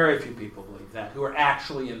 very few people believe that, who are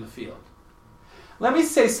actually in the field. Let me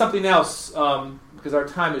say something else, because our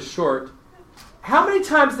time is short. How many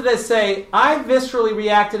times did I say, I viscerally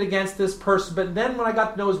reacted against this person, but then when I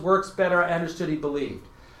got to know his works better, I understood he believed?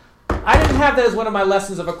 I didn't have that as one of my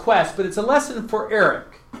lessons of a quest, but it's a lesson for Eric,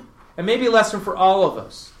 and maybe a lesson for all of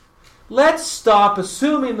us. Let's stop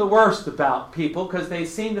assuming the worst about people because they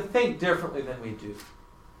seem to think differently than we do.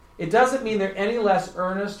 It doesn't mean they're any less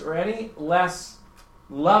earnest or any less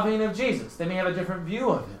loving of Jesus. They may have a different view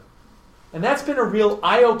of him. And that's been a real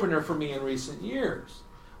eye-opener for me in recent years.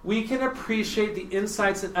 We can appreciate the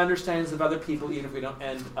insights and understandings of other people even if we don't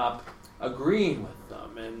end up agreeing with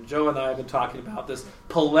them. And Joe and I have been talking about this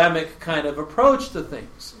polemic kind of approach to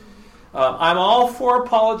things. I'm all for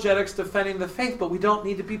apologetics, defending the faith, but we don't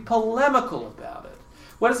need to be polemical about it.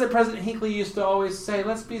 What is it President Hinckley used to always say?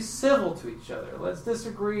 Let's be civil to each other. Let's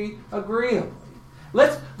disagree agreeably.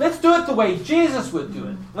 Let's do it the way Jesus would do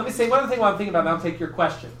it. Let me say one other thing while I'm thinking about it, and I'll take your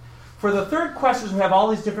question. For the third questions who have all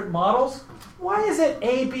these different models, why is it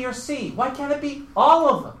A, B, or C? Why can't it be all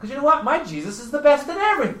of them? Because you know what? My Jesus is the best at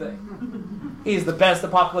everything. He's the best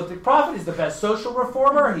apocalyptic prophet. He's the best social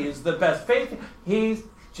reformer. He is the best faith. He's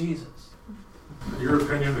Jesus. In your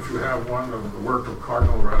opinion, if you have one, of the work of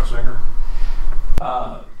Cardinal Ratzinger?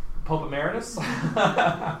 Pope Emeritus?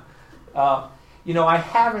 I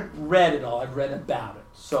haven't read it all. I've read about it.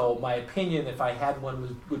 So my opinion, if I had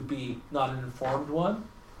one, would be not an informed one.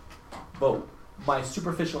 But my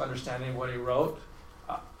superficial understanding of what he wrote,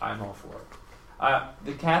 I'm all for it.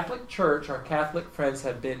 The Catholic Church, our Catholic friends,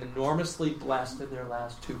 have been enormously blessed in their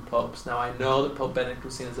last two popes. Now, I know that Pope Benedict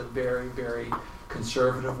was seen as a very, very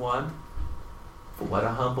conservative one. But what a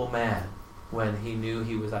humble man. When he knew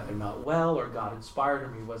he was either not well or God inspired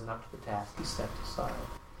him, he wasn't up to the task, he stepped aside.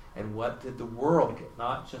 And what did the world get?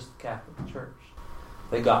 Not just the Catholic Church.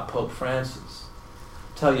 They got Pope Francis.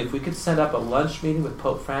 I tell you, if we could set up a lunch meeting with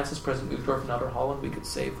Pope Francis, President Uchtdorf, and Elder Holland, we could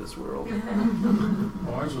save this world.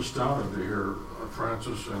 Well, I was astounded to hear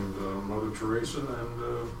Francis and Mother Teresa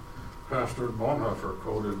and Pastor Bonhoeffer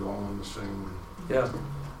quoted all in the same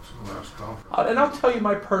last conference. And I'll tell you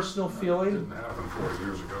my personal feeling. It didn't happen 40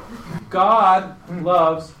 years ago. God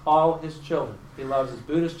loves all his children. He loves his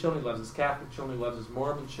Buddhist children, he loves his Catholic children, he loves his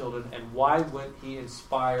Mormon children, and why wouldn't he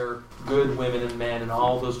inspire good women and men and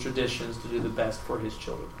all those traditions to do the best for his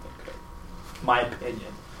children? Okay. My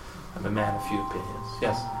opinion. I'm a man of few opinions.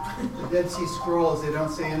 Yes? The Dead Sea Scrolls, they don't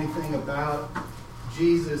say anything about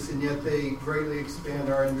Jesus, and yet they greatly expand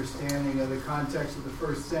our understanding of the context of the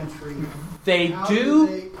first century. How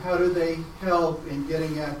do they help in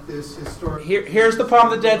getting at this historic... Here's the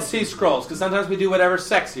problem with the Dead Sea Scrolls, because sometimes we do whatever's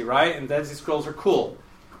sexy, right? And Dead Sea Scrolls are cool.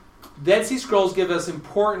 Dead Sea Scrolls give us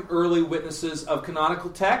important early witnesses of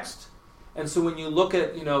canonical text, and so when you look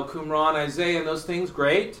at, Qumran, Isaiah, and those things,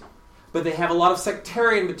 great, but they have a lot of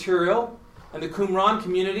sectarian material, and the Qumran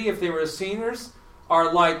community, if they were Essenes,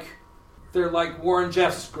 they're like Warren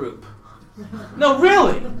Jeff's group. No,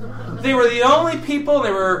 really. They were the only people.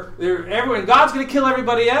 Everyone. God's going to kill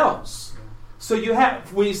everybody else. So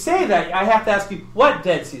when you say that, I have to ask you, what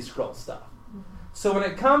Dead Sea Scroll stuff? So when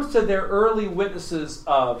it comes to their early witnesses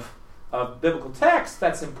of biblical text,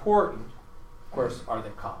 that's important. Of course, are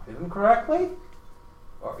they copying them correctly?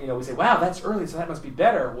 Or we say, wow, that's early, so that must be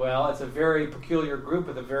better. Well, it's a very peculiar group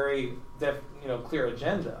with a very clear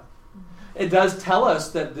agenda. It does tell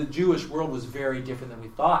us that the Jewish world was very different than we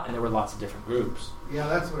thought, and there were lots of different groups. Yeah,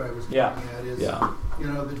 that's what I was getting at, is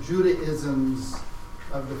the Judaisms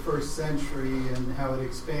of the first century and how it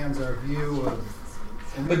expands our view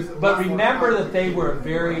of... But remember that they were a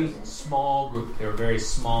very small group. They were a very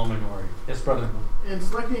small minority. Yes, brother?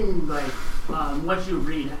 It's looking like what you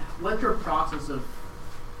read. What's your process of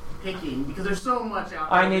picking? Because there's so much out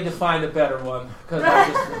there. I need to find a better one, because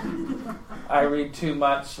I read too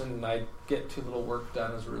much and I get too little work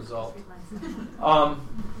done as a result.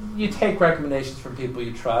 You take recommendations from people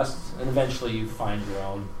you trust, and eventually you find your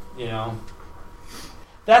own.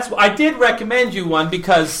 I did recommend you one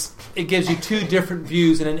because it gives you two different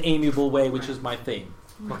views in an amiable way, which is my theme.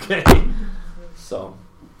 Okay? So,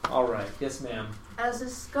 all right. Yes, ma'am. As a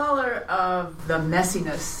scholar of the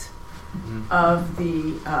messiness of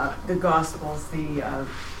the Gospels, the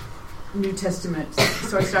New Testament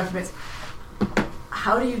source documents,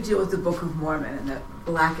 how do you deal with the Book of Mormon and the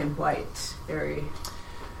black and white?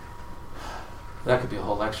 That could be a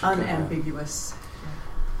whole lecture. Unambiguous.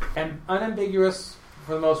 And unambiguous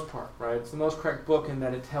for the most part, right? It's the most correct book in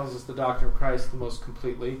that it tells us the doctrine of Christ the most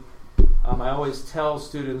completely. I always tell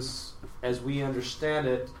students, as we understand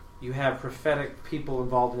it, you have prophetic people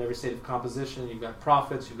involved in every state of composition. You've got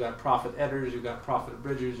prophets, you've got prophet editors, you've got prophet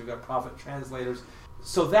abridgers, you've got prophet translators.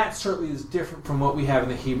 So that certainly is different from what we have in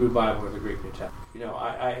the Hebrew Bible or the Greek New Testament. You know,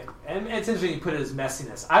 and it's interesting you put it as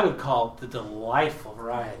messiness. I would call it the delightful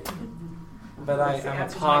variety. But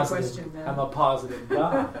I'm a positive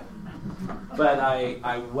guy. But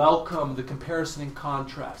I welcome the comparison and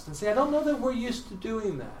contrast and say, I don't know that we're used to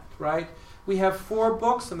doing that, right? We have 4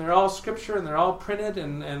 books, and they're all scripture, and they're all printed,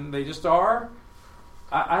 and they just are.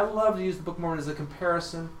 I love to use the Book of Mormon as a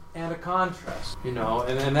comparison and a contrast, you know,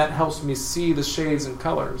 and that helps me see the shades and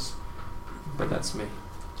colors. But that's me.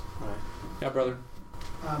 Right. Yeah, brother.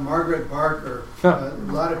 Margaret Barker. A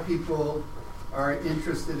lot of people are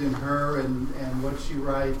interested in her and what she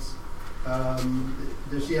writes.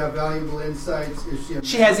 Does she have valuable insights?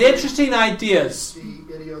 She has interesting ideas. Is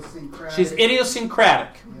she idiosyncratic? She's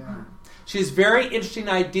idiosyncratic. Yeah. She has very interesting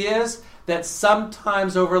ideas that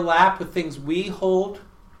sometimes overlap with things we hold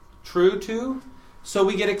true to, so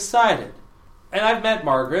we get excited. And I've met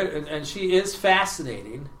Margaret, and she is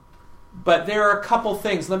fascinating, but there are a couple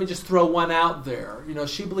things. Let me just throw one out there. You know,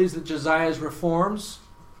 she believes that Josiah's reforms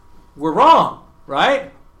were wrong,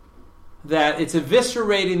 right? That it's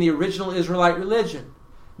eviscerating the original Israelite religion.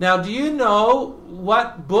 Now, do you know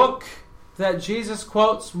what book that Jesus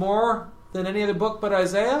quotes more than any other book but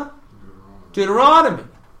Isaiah? Deuteronomy.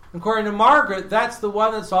 According to Margaret, that's the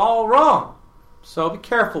one that's all wrong. So be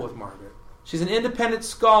careful with Margaret. She's an independent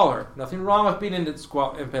scholar. Nothing wrong with being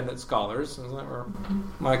independent scholars. Isn't that where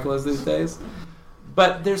Michael is these days?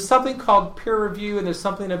 But there's something called peer review, and there's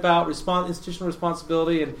something about institutional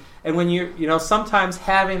responsibility, and when sometimes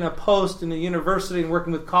having a post in a university and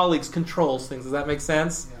working with colleagues controls things. Does that make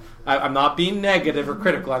sense? Yeah. I'm not being negative or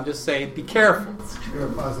critical. I'm just saying be careful. You're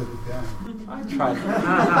a positive guy. I try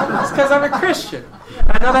to. It's because I'm a Christian.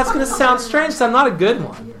 I know that's going to sound strange because I'm not a good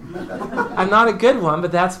one. I'm not a good one,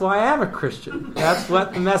 but that's why I am a Christian. That's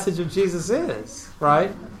what the message of Jesus is,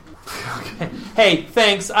 right? Okay. Hey,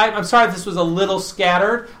 thanks. I'm sorry if this was a little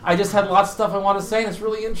scattered. I just had lots of stuff I want to say, and it's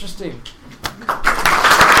really interesting.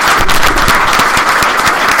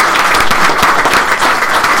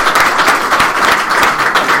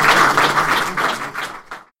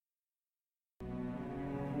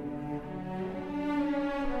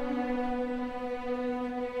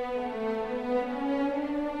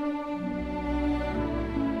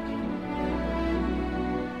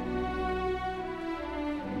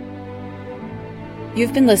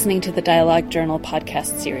 You've been listening to the Dialogue Journal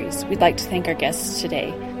podcast series. We'd like to thank our guests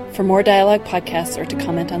today. For more Dialogue podcasts or to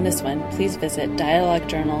comment on this one, please visit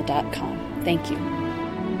dialoguejournal.com. Thank you.